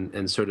own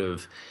and sort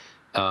of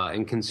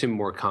and consume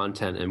more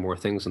content and more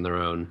things on their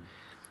own,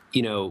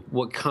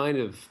 what kind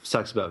of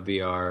sucks about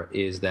VR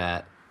is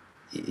that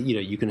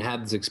you can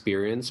have this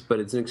experience, but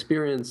it's an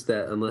experience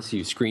that unless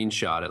you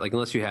screenshot it, like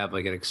unless you have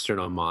like an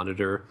external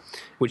monitor,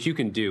 which you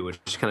can do, which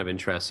is kind of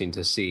interesting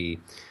to see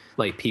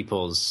like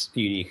people's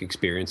unique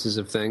experiences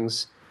of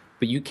things,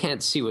 but you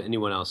can't see what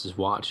anyone else is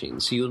watching.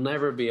 So you'll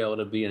never be able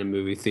to be in a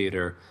movie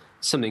theater,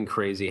 something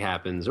crazy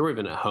happens, or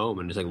even at home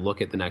and just like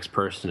look at the next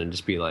person and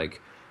just be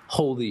like,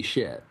 holy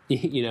shit.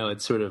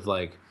 It's sort of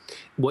like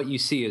what you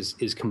see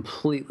is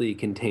completely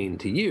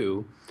contained to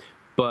you,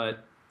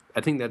 but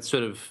I think that's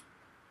sort of,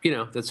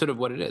 that's sort of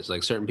what it is.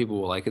 Like certain people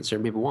will like it,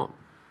 certain people won't.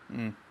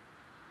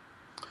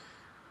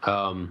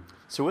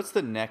 So what's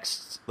the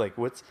next,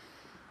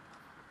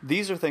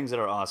 these are things that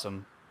are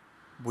awesome.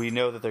 We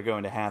know that they're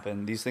going to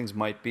happen. These things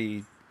might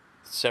be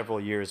several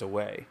years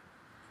away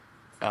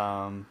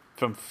from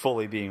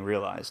fully being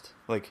realized.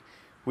 Like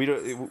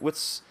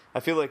I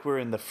feel like we're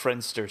in the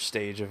Friendster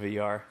stage of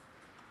VR.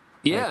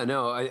 Yeah,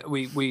 I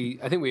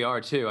think we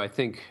are too. I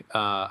think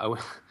I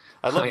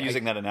love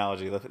using that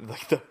analogy.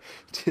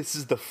 This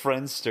is the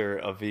Friendster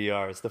of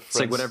VR. It's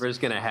like whatever is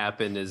going to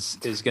happen is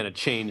going to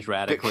change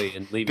radically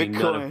and leaving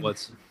none of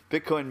what's...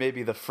 Bitcoin may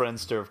be the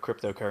Friendster of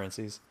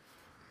cryptocurrencies.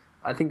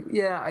 I think,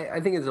 I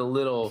think it's a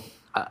little...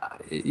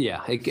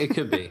 it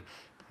could be.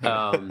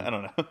 I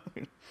don't know.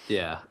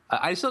 Yeah.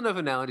 I just don't know if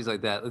analogies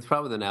like that... The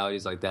problem with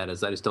analogies like that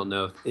is I just don't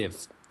know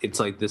if it's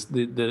like this...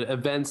 The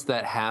events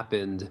that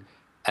happened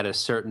at a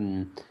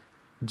certain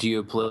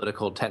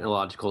geopolitical,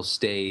 technological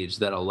stage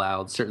that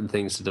allowed certain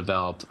things to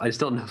develop. I just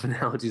don't know if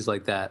analogies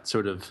like that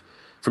sort of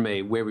from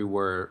where we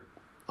were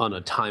on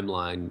a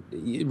timeline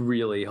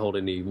really hold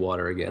any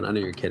water again. I know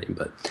you're kidding,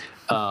 but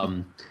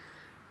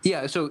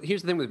yeah, so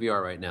here's the thing with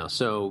VR right now.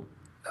 So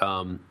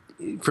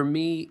for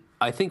me,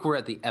 I think we're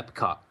at the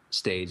Epcot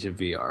stage of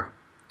VR.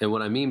 And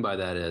what I mean by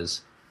that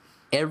is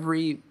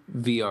every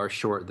VR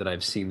short that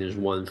I've seen, there's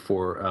one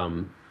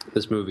for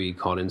this movie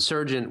called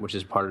Insurgent, which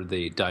is part of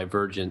the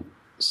Divergent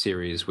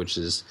series, which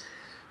is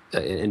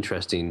an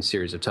interesting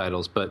series of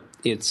titles, but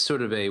it's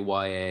sort of a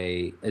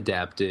YA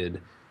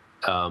adapted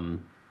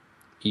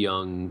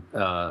young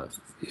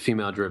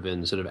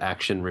female-driven sort of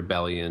action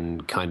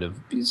rebellion kind of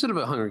sort of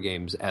a Hunger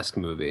Games-esque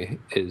movie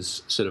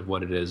is sort of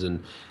what it is,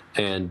 and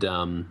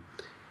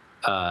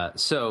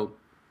so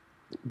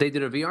they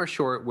did a VR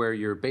short where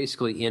you're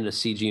basically in a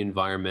CG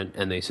environment,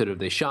 and they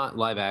shot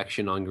live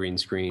action on green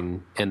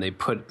screen, and they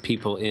put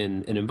people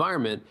in an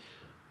environment,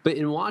 but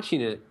in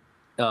watching it.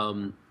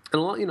 And a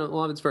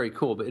lot of it's very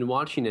cool, but in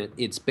watching it,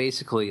 it's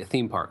basically a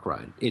theme park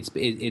ride.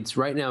 It's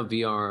right now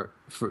VR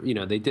for,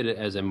 they did it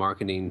as a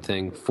marketing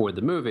thing for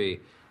the movie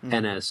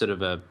and as sort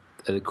of a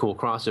cool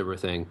crossover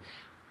thing.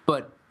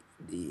 But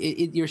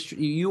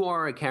you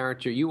are a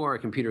character, you are a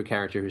computer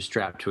character who's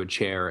strapped to a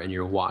chair and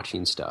you're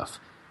watching stuff.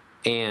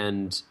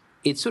 And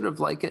it's sort of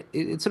like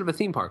it's sort of a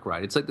theme park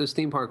ride. It's like those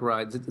theme park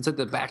rides. It's like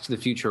the Back to the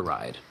Future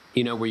ride,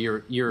 where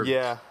you're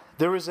Yeah,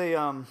 there was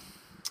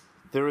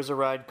a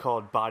ride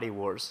called Body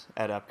Wars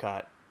at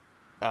Epcot,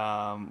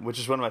 which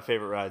is one of my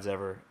favorite rides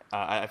ever.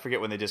 I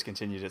forget when they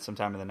discontinued it,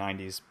 sometime in the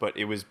 90s, but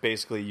it was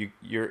basically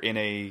you're in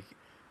a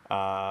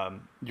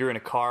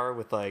car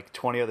with like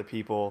 20 other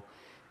people,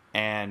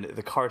 and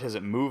the car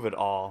doesn't move at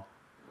all.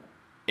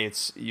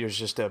 There's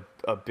just a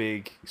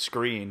big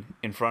screen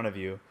in front of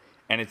you,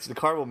 and the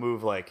car will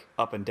move like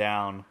up and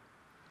down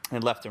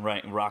and left and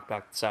right and rock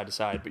back side to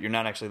side, but you're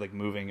not actually like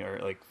moving or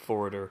like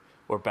forward or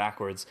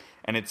backwards.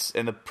 And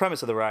the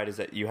premise of the ride is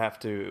that you have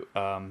to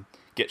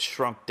get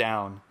shrunk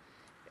down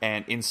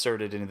and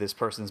inserted into this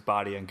person's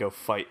body and go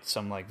fight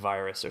some like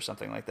virus or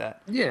something like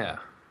that. Yeah.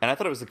 And I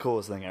thought it was the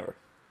coolest thing ever.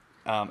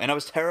 And I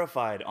was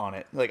terrified on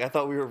it. Like I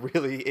thought we were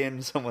really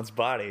in someone's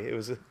body. It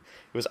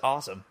was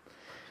awesome.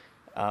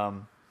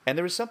 And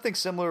there was something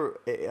similar.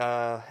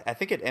 I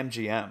think at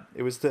MGM.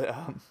 It was the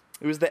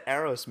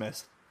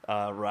Aerosmith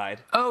ride.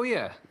 Oh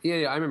yeah.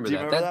 I remember that. Do you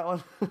remember that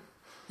one?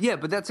 Yeah,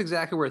 but that's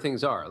exactly where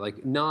things are.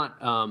 Like not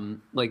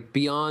like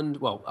beyond.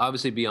 Well,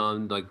 obviously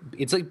beyond. Like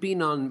it's like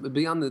beyond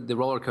the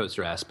roller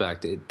coaster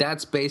aspect.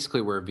 That's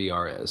basically where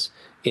VR is,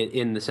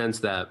 in the sense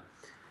that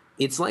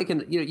it's like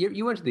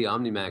you went to the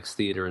Omnimax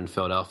Theater in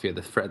Philadelphia,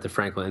 the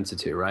Franklin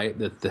Institute, right?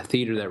 The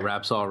theater that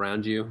wraps all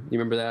around you. You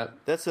remember that?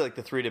 That's like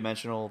the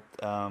 3-dimensional.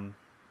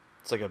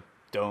 It's like a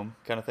dome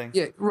kind of thing.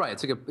 Yeah,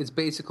 right. It's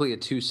basically a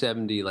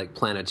 270 like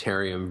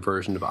planetarium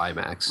version of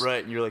IMAX.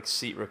 Right, and your like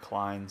seat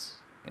reclines.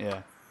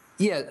 Yeah.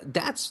 Yeah,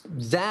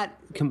 that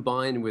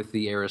combined with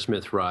the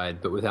Aerosmith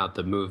ride, but without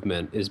the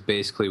movement, is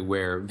basically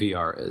where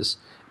VR is.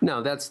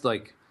 No, that's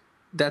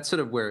sort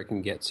of where it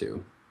can get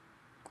to,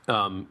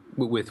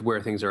 with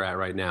where things are at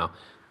right now.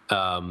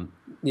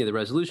 The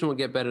resolution will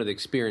get better, the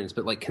experience,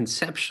 but like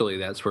conceptually,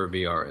 that's where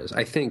VR is.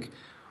 I think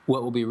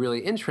what will be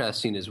really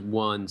interesting is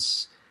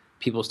once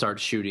people start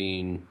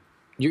shooting.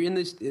 You're in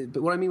this.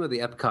 But what I mean with the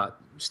Epcot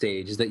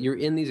stage is that you're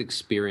in these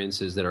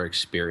experiences that are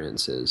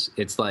experiences.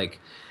 It's like,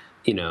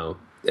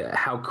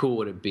 how cool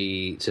would it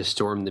be to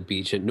storm the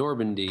beach at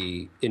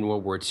Normandy in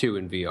World War II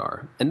in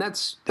VR? And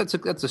that's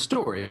a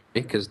story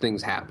because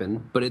things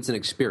happen, but it's an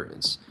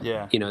experience.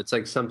 Yeah. It's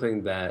like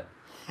something that.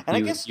 And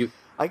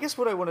I guess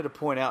what I wanted to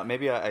point out,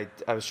 maybe I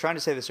was trying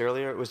to say this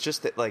earlier, it was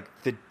just that like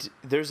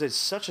there's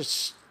such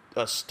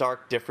a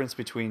stark difference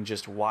between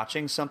just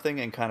watching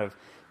something and kind of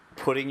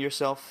putting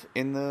yourself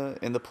in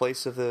the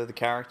place of the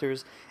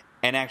characters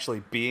and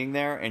actually being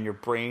there, and your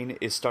brain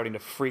is starting to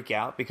freak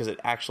out because it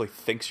actually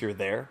thinks you're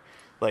there.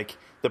 Like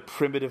the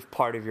primitive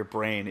part of your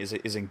brain is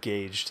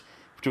engaged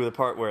to the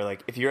part where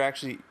like if you're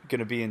actually going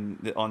to be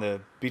on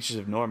the beaches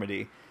of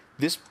Normandy,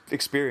 this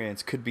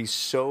experience could be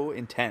so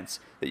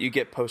intense that you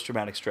get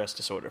post-traumatic stress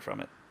disorder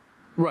from it.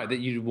 Right, that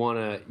you'd want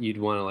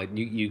to like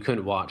you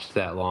couldn't watch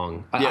that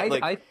long.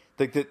 Yeah,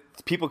 the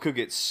people could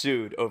get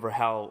sued over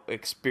how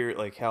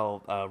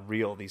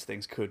real these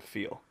things could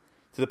feel,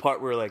 to the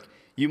part where like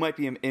you might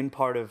be in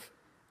part of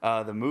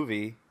the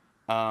movie,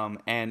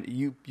 and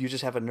you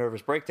just have a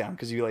nervous breakdown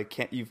because you like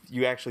can't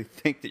you actually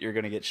think that you're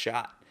going to get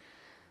shot.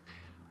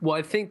 Well,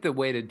 I think the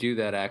way to do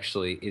that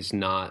actually is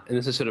not, and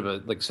this is sort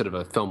of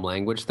a film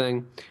language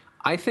thing.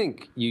 I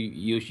think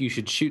you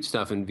should shoot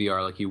stuff in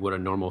VR like you would a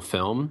normal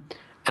film,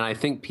 and I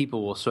think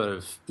people will sort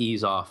of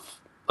ease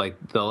off, like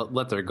they'll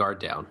let their guard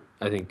down.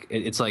 I think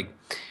it's like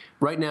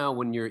right now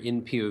when you're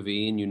in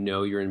POV and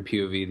you're in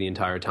POV the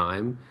entire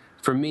time.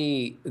 For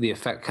me, the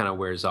effect kind of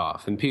wears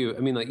off. And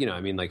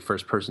like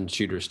first person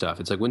shooter stuff.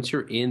 It's like once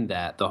you're in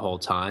that the whole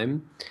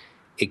time,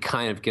 it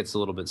kind of gets a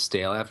little bit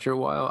stale after a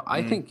while.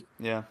 I think.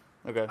 Yeah.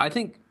 Okay. I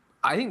think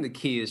the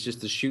key is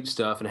just to shoot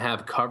stuff and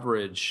have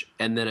coverage,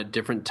 and then at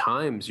different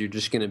times you're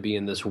just going to be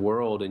in this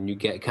world and you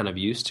get kind of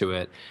used to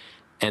it.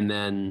 And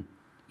then,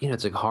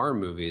 it's like horror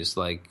movies,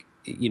 like,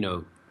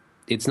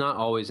 it's not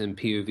always in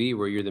POV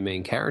where you're the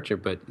main character,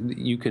 but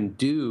you can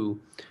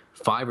do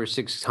 5 or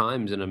 6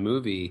 times in a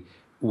movie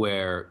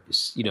where,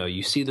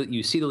 you see the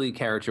lead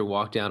character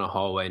walk down a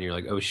hallway and you're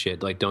like, oh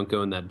shit, like don't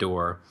go in that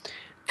door.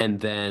 And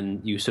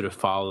then you sort of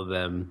follow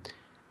them.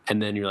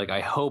 And then you're like,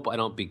 I hope I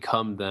don't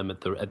become them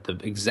at the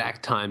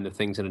exact time the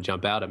thing's going to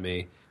jump out at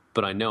me,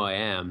 but I know I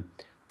am.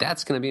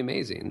 That's going to be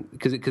amazing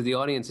because the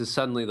audience is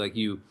suddenly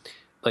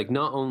like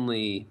not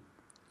only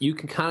you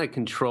can kind of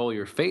control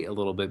your fate a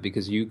little bit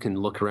because you can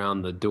look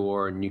around the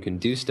door and you can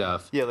do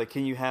stuff. Yeah, like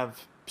can you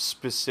have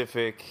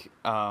specific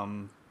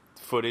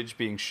footage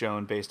being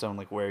shown based on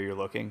like where you're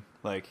looking?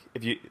 Like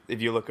if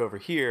you look over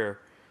here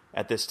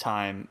at this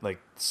time, like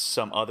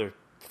some other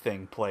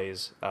thing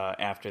plays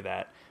after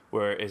that.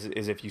 Whereas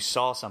if you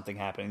saw something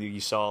happen, you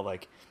saw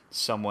like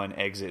someone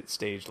exit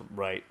stage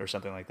right or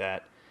something like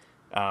that,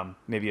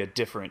 maybe a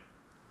different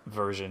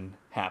version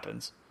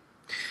happens.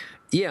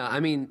 Yeah, I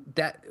mean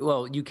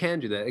you can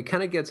do that. It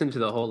kind of gets into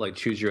the whole like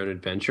choose your own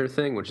adventure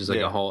thing, which is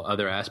like a whole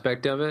other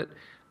aspect of it.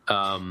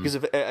 Because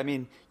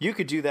you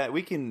could do that.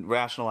 We can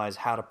rationalize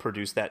how to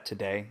produce that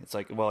today. It's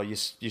like, well, you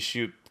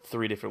shoot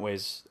 3 different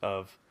ways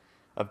of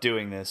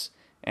doing this,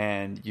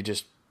 and you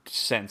just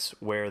sense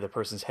where the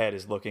person's head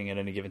is looking at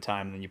any given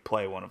time, and then you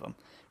play one of them,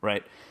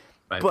 right?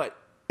 But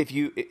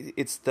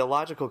it's the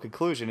logical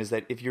conclusion is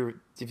that if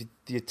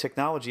the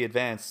technology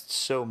advanced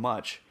so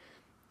much,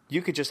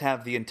 you could just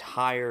have the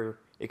entire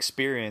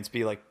experience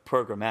be like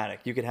programmatic.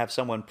 You could have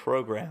someone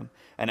program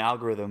an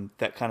algorithm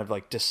that kind of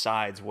like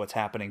decides what's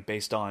happening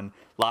based on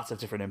lots of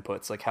different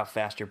inputs, like how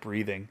fast you're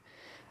breathing,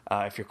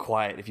 if you're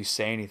quiet, if you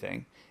say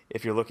anything,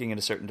 if you're looking in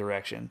a certain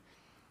direction.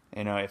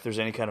 If there's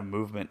any kind of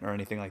movement or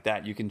anything like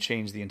that, you can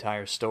change the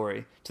entire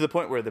story to the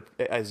point where,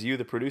 as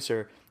the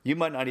producer, you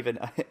might not even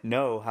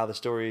know how the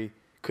story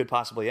could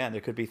possibly end.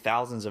 There could be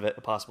thousands of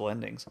possible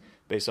endings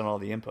based on all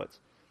the inputs.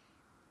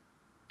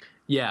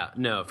 Yeah,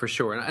 no, for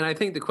sure. And I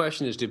think the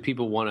question is, do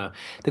people want to...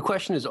 The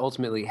question is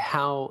ultimately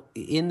how,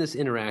 in this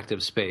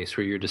interactive space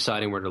where you're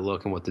deciding where to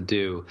look and what to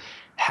do,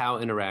 how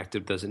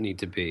interactive does it need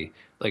to be?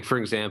 Like, for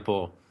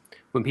example,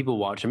 when people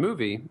watch a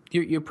movie,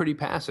 you're pretty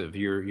passive.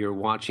 You're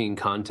watching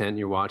content,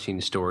 you're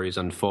watching stories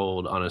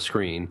unfold on a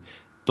screen.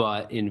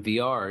 But in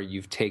VR,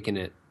 you've taken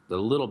it a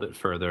little bit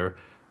further,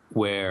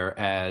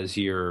 whereas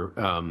you're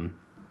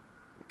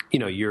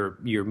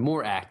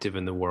more active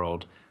in the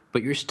world,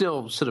 but you're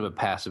still sort of a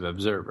passive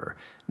observer.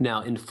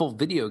 Now, in full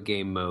video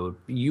game mode,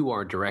 you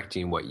are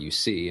directing what you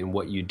see and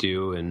what you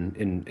do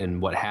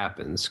and what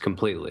happens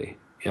completely.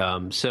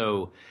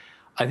 So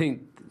I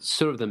think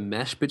sort of the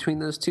mesh between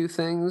those two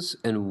things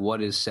and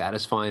what is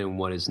satisfying and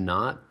what is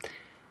not,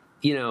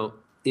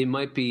 it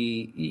might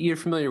be, you're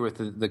familiar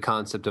with the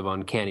concept of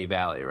uncanny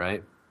valley,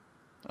 right?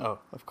 Oh,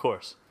 of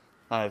course.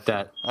 I've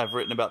That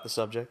written about the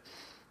subject.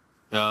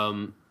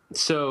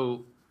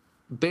 So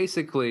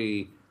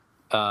basically,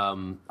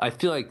 I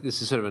feel like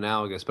this is sort of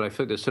analogous, but I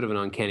feel like there's sort of an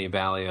uncanny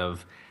valley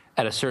of,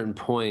 at a certain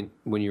point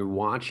when you're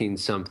watching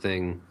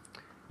something,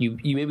 you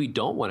maybe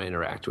don't want to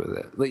interact with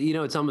it. Like,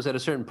 it's almost at a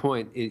certain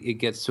point, it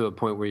gets to a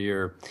point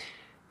where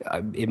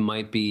it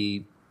might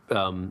be.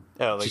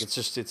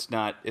 It's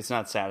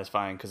not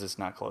satisfying because it's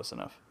not close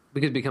enough.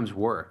 Because it becomes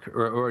work,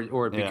 or it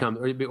Yeah. becomes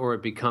or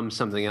it becomes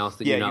something else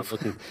that you're not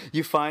looking.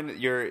 You find that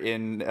you're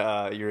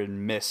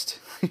in Myst.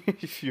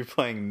 You're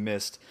playing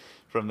Myst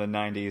from the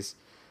 90s.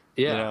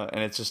 Yeah,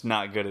 And it's just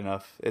not good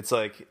enough. It's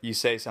like you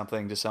say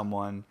something to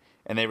someone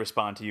and they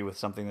respond to you with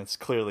something that's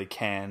clearly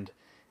canned,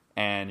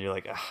 and you're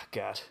like, oh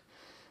God,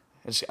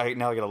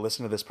 now I got to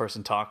listen to this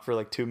person talk for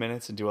like 2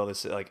 minutes and do all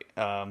this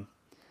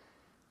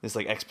this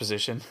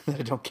exposition that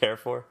I don't care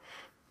for.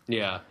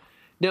 yeah.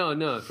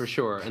 No, for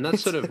sure, and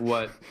that's sort of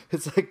what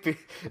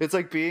it's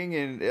like being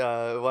in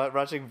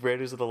watching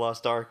Raiders of the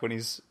Lost Ark when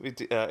he's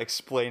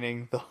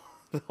explaining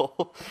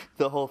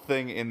the whole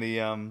thing in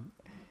the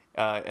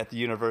at the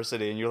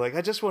university, and you're like,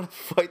 I just want to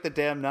fight the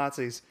damn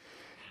Nazis.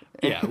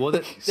 Yeah, well,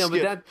 that's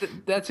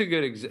a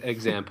good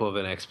example of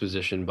an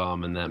exposition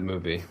bomb in that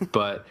movie.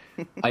 But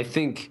I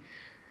think,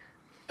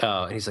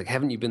 and he's like,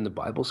 "Haven't you been to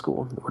Bible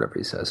school?" Or whatever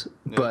he says.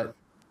 Yeah.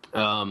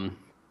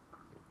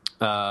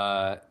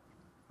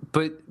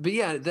 But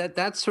yeah,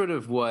 that's sort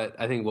of what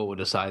I think. What would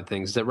decide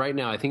things? That right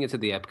now, I think it's at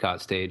the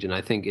Epcot stage, and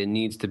I think it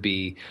needs to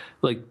be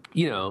I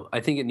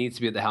think it needs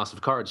to be at the House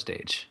of Cards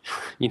stage,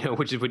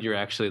 which is when you're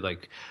actually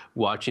like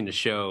watching a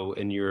show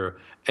and you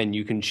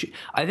can.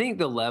 I think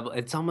the level,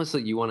 it's almost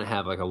like you want to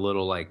have like a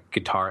little like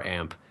guitar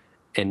amp,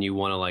 and you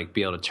want to like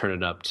be able to turn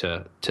it up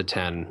to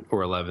 10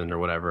 or 11 or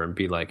whatever, and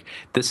be like,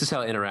 this is how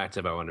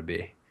interactive I want to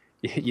be.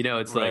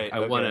 It's like,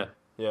 I want to.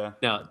 Yeah.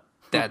 Now,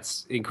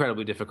 that's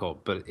incredibly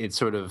difficult, but it's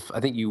sort of, I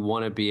think you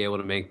want to be able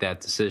to make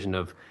that decision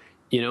of,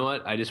 you know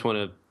what, I just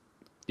want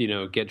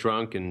to, get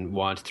drunk and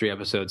watch 3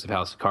 episodes of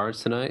House of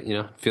Cards tonight.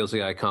 Feels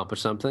like I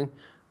accomplished something.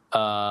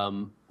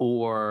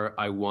 Or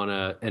I want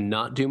to, and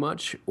not do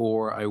much,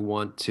 or I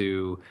want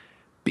to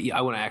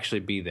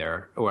actually be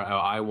there, or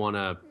I want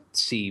to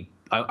see,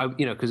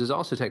 because there's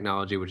also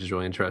technology, which is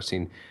really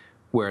interesting,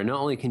 where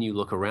not only can you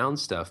look around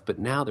stuff, but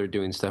now they're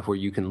doing stuff where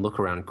you can look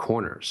around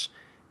corners.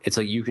 It's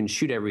like you can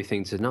shoot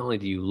everything, so not only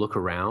do you look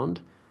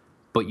around,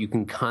 but you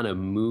can kind of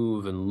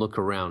move and look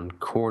around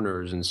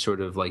corners, and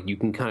sort of like you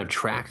can kind of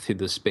track through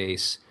the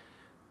space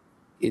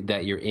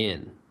that you're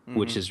in,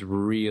 which is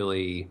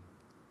really,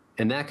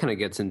 and that kind of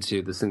gets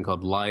into this thing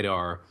called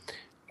LiDAR,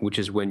 which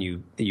is when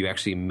you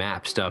actually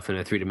map stuff in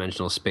a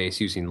 3-dimensional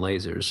space using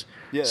lasers.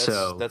 Yeah,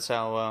 that's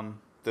how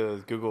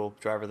the Google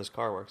driverless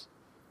car works.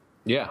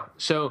 Yeah,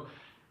 so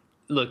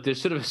look,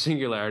 there's sort of a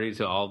singularity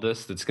to all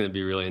this that's going to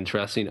be really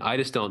interesting. I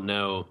just don't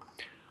know.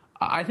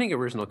 I think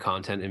original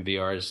content in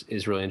VR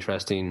is really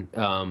interesting.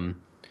 So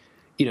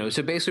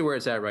basically where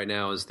it's at right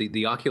now is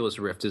the Oculus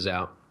Rift is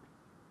out,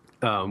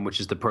 which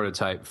is the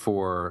prototype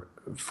for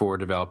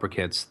developer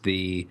kits.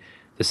 The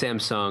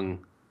Samsung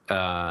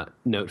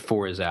Note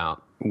 4 is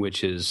out,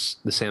 which is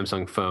the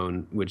Samsung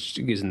phone, which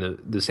is in the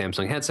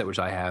Samsung headset, which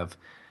I have.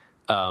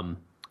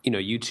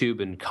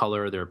 YouTube and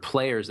Color, there are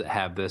players that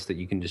have this that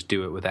you can just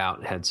do it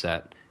without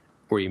headset,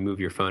 where you move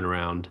your phone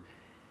around.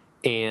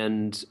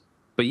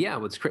 But yeah,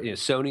 what's crazy,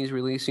 Sony's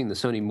releasing the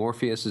Sony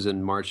Morpheus is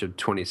in March of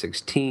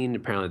 2016.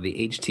 Apparently,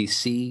 the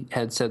HTC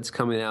headset's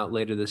coming out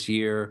later this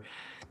year.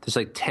 There's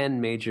like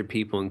 10 major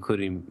people,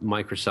 including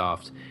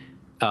Microsoft.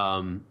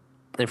 And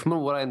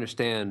from what I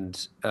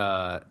understand,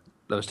 I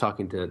was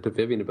talking to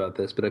Vivian about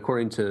this, but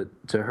according to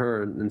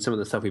her and some of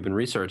the stuff we've been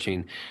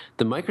researching,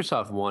 the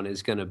Microsoft one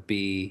is going to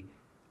be.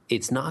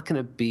 It's not going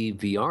to be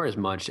VR as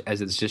much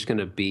as it's just going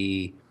to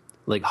be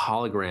like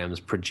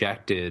holograms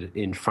projected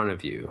in front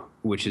of you,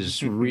 which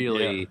is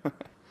really,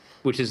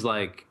 which is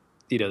like,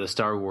 the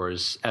Star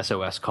Wars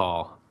SOS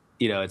call.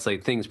 It's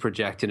like things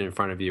projected in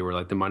front of you, or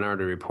like the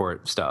Minority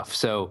Report stuff.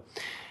 So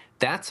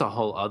that's a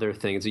whole other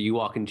thing. So you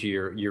walk into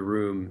your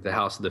room, the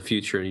house of the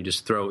future, and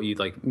you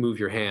like move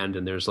your hand,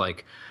 and there's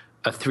like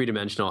a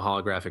 3-dimensional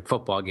holographic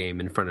football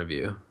game in front of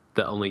you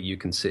that only you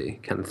can see,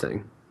 kind of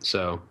thing.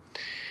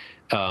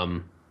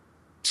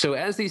 So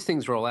as these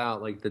things roll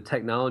out, like the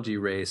technology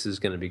race is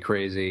going to be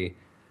crazy,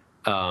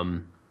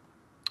 and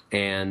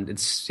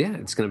it's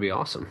going to be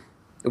awesome.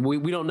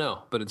 We don't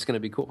know, but it's going to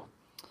be cool.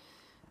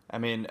 I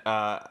mean,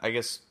 I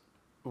guess,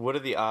 what are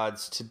the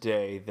odds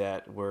today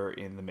that we're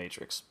in the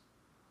Matrix?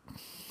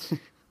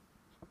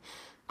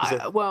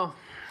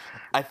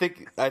 I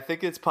think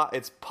it's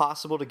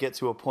possible to get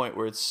to a point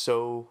where it's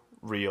so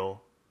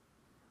real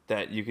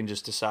that you can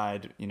just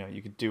decide,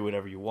 you could do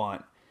whatever you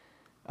want.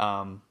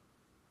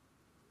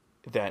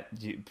 That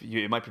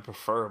it might be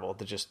preferable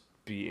to just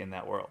be in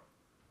that world,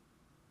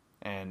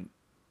 and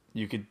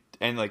you could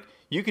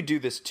do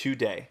this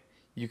today.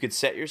 You could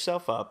set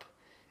yourself up,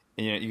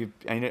 and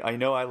I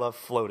know I love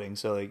floating,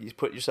 so like you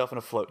put yourself in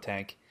a float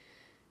tank,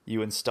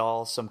 you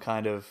install some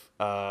kind of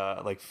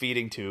like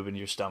feeding tube in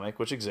your stomach,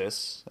 which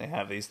exists. They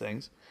have these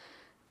things,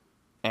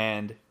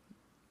 and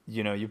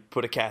you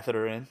put a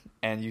catheter in,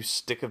 and you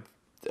stick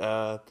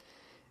the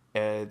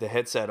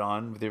headset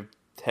on with your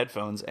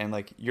headphones, and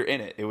like you're in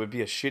it. It would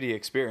be a shitty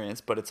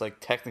experience, but it's like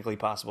technically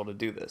possible to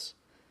do this.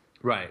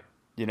 Right.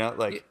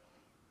 Like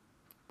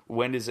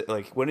when does it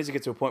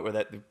get to a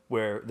point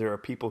where there are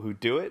people who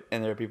do it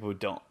and there are people who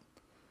don't?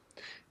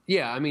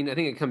 Yeah, I mean, I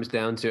think it comes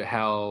down to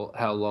how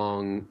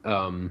long.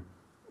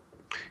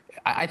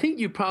 I think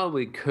you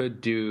probably could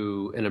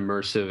do an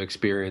immersive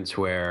experience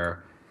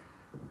where,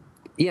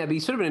 it'd be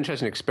sort of an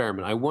interesting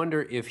experiment. I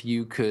wonder if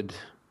you could.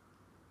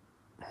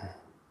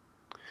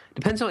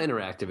 Depends how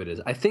interactive it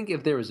is. I think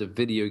if there was a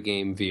video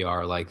game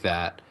VR like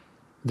that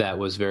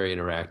was very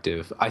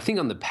interactive, I think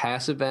on the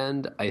passive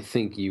end, I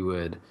think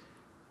you'd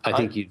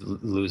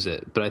lose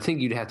it. But I think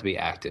you'd have to be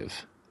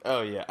active.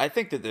 Oh yeah, I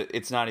think that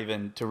it's not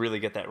even, to really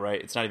get that right,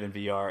 it's not even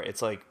VR.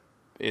 It's like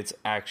it's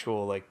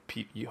actual like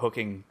you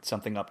hooking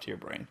something up to your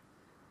brain.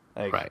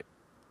 Like, right.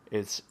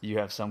 It's you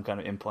have some kind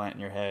of implant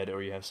in your head,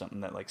 or you have something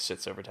that like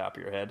sits over top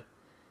of your head,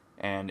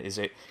 and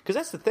because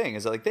that's the thing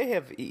is like they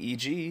have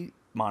EEG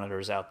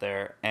monitors out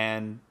there,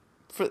 and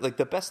for like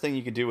the best thing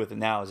you can do with it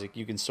now is like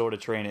you can sort of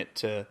train it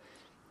to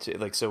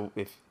like, so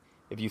if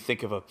you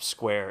think of a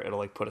square, it'll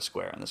like put a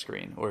square on the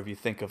screen, or if you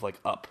think of like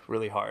up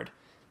really hard,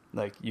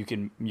 like you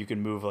can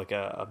move like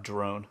a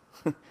drone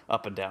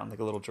up and down, like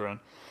a little drone.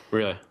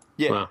 Really?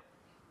 Yeah. Wow.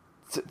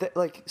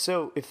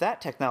 So if that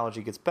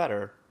technology gets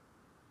better,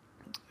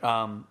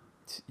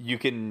 you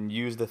can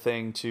use the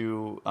thing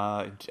to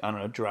I don't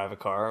know, drive a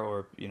car,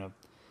 or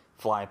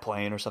fly a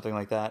plane or something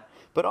like that.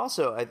 But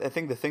also, I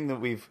think the thing that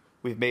we've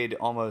made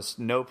almost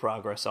no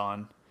progress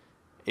on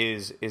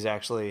is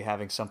actually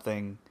having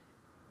something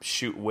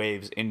shoot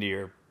waves into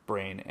your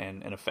brain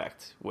and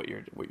affect what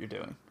you're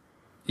doing.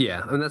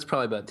 Yeah, and that's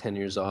probably about 10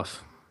 years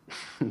off.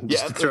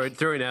 Just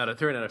throwing out a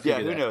figure.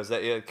 Yeah, who knows?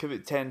 That it could be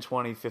 10,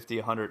 20, 50,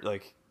 100,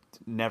 like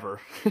never.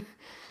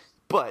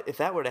 But if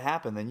that were to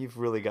happen, then you've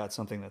really got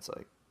something that's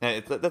like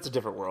that's a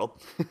different world.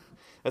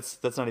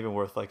 that's not even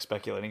worth like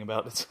speculating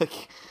about. It's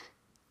like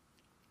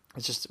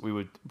we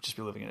would just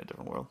be living in a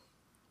different world.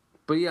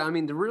 But yeah, I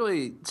mean, to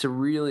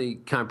really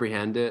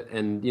comprehend it,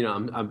 and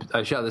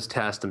I shot this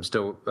test. I'm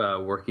still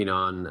working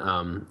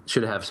on.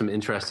 Should have some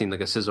interesting,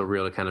 like a sizzle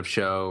reel to kind of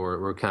show,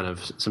 or kind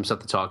of some stuff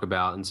to talk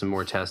about, and some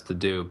more tests to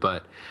do.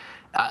 But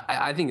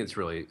I think it's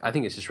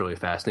just really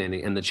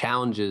fascinating, and the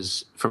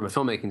challenges from a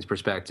filmmaking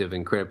perspective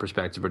and creative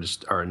perspective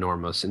are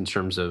enormous in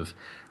terms of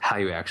how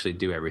you actually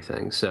do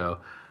everything. So,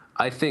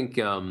 I think,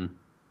 I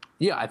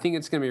think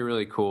it's going to be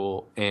really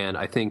cool, and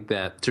I think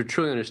that to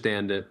truly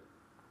understand it,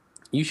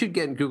 you should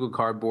get Google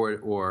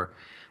Cardboard, or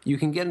you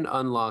can get an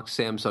unlocked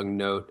Samsung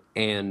Note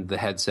and the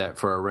headset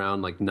for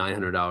around like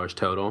 $900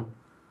 total,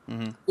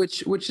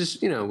 which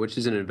is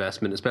an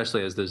investment,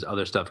 especially as there's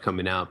other stuff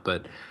coming out.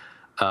 But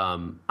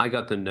I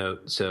got the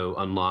Note, so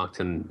unlocked,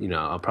 and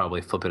I'll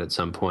probably flip it at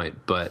some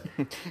point. But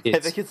I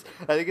think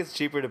it's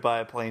cheaper to buy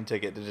a plane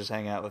ticket to just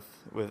hang out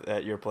with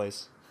at your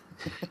place.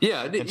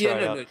 Yeah,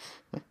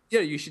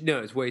 you should know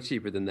it's way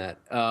cheaper than that.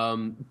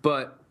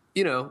 But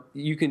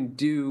you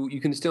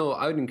can still.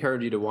 I would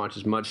encourage you to watch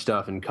as much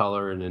stuff in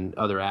color and in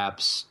other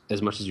apps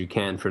as much as you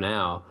can for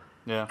now.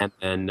 Yeah,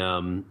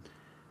 and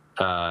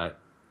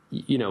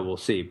we'll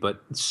see.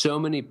 But so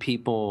many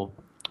people.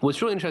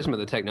 What's really interesting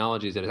about the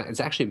technology is that it's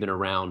actually been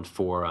around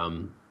for,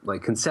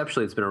 like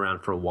conceptually, it's been around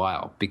for a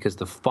while, because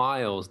the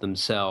files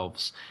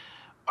themselves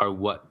are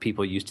what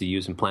people used to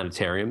use in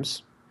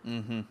planetariums.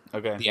 Mm-hmm.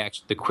 Okay.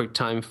 The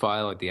QuickTime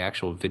file, like the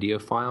actual video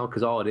file,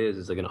 because all it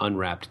is like an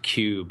unwrapped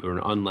cube or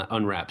an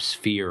unwrapped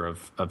sphere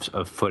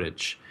of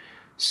footage.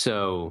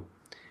 So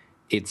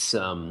it's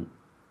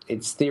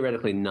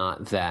theoretically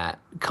not that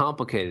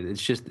complicated.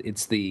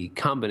 It's the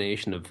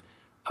combination of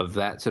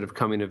that sort of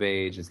coming of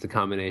age. It's the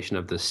combination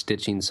of the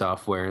stitching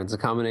software, and it's a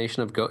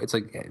combination of it's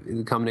like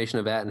the combination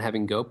of that and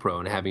having GoPro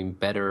and having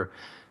better,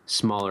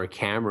 smaller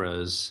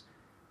cameras.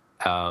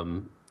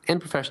 And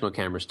professional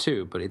cameras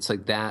too, but it's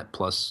like that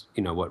plus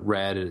what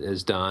Red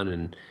has done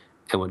and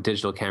what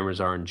digital cameras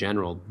are in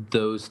general.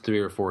 Those 3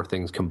 or 4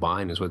 things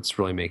combined is what's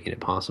really making it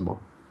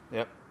possible.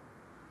 Yep.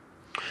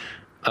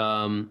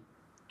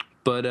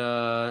 But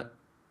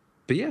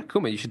yeah,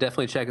 cool, man. You should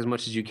definitely check as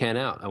much as you can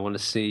out. I want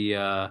to see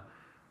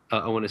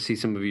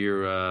some of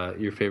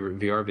your favorite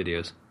VR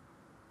videos.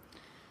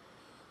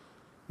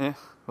 Yeah,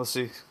 we'll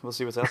see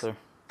what's out there.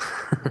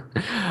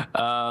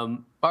 All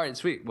right,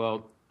 sweet.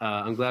 Well.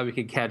 I'm glad we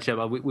could catch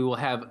up. We will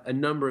have a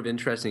number of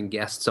interesting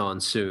guests on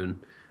soon.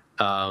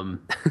 We're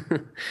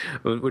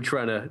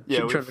trying to.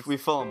 Yeah, we've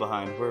fallen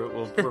behind.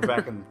 We're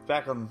back in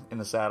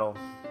the saddle.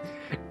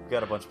 We've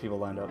got a bunch of people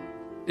lined up.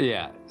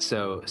 Yeah,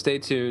 so stay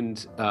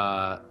tuned.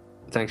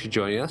 Thanks for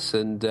joining us,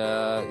 and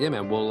yeah,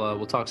 man,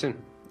 we'll talk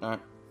soon. All right,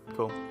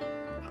 cool.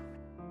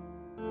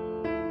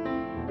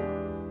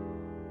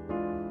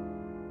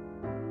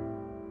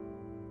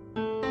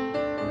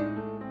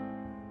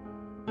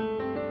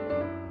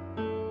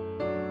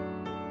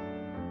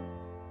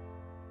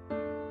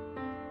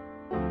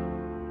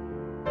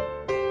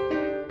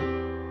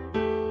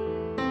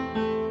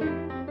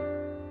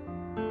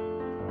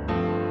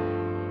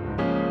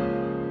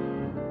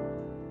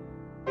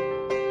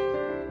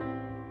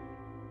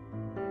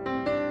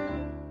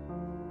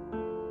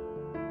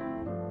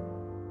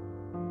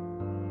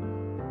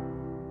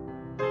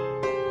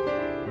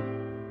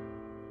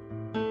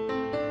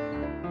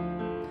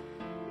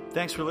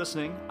 Thanks for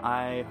listening.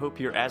 I hope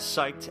you're as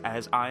psyched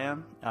as I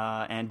am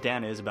and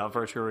Dan is about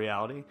virtual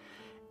reality.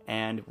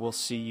 And we'll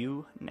see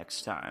you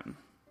next time.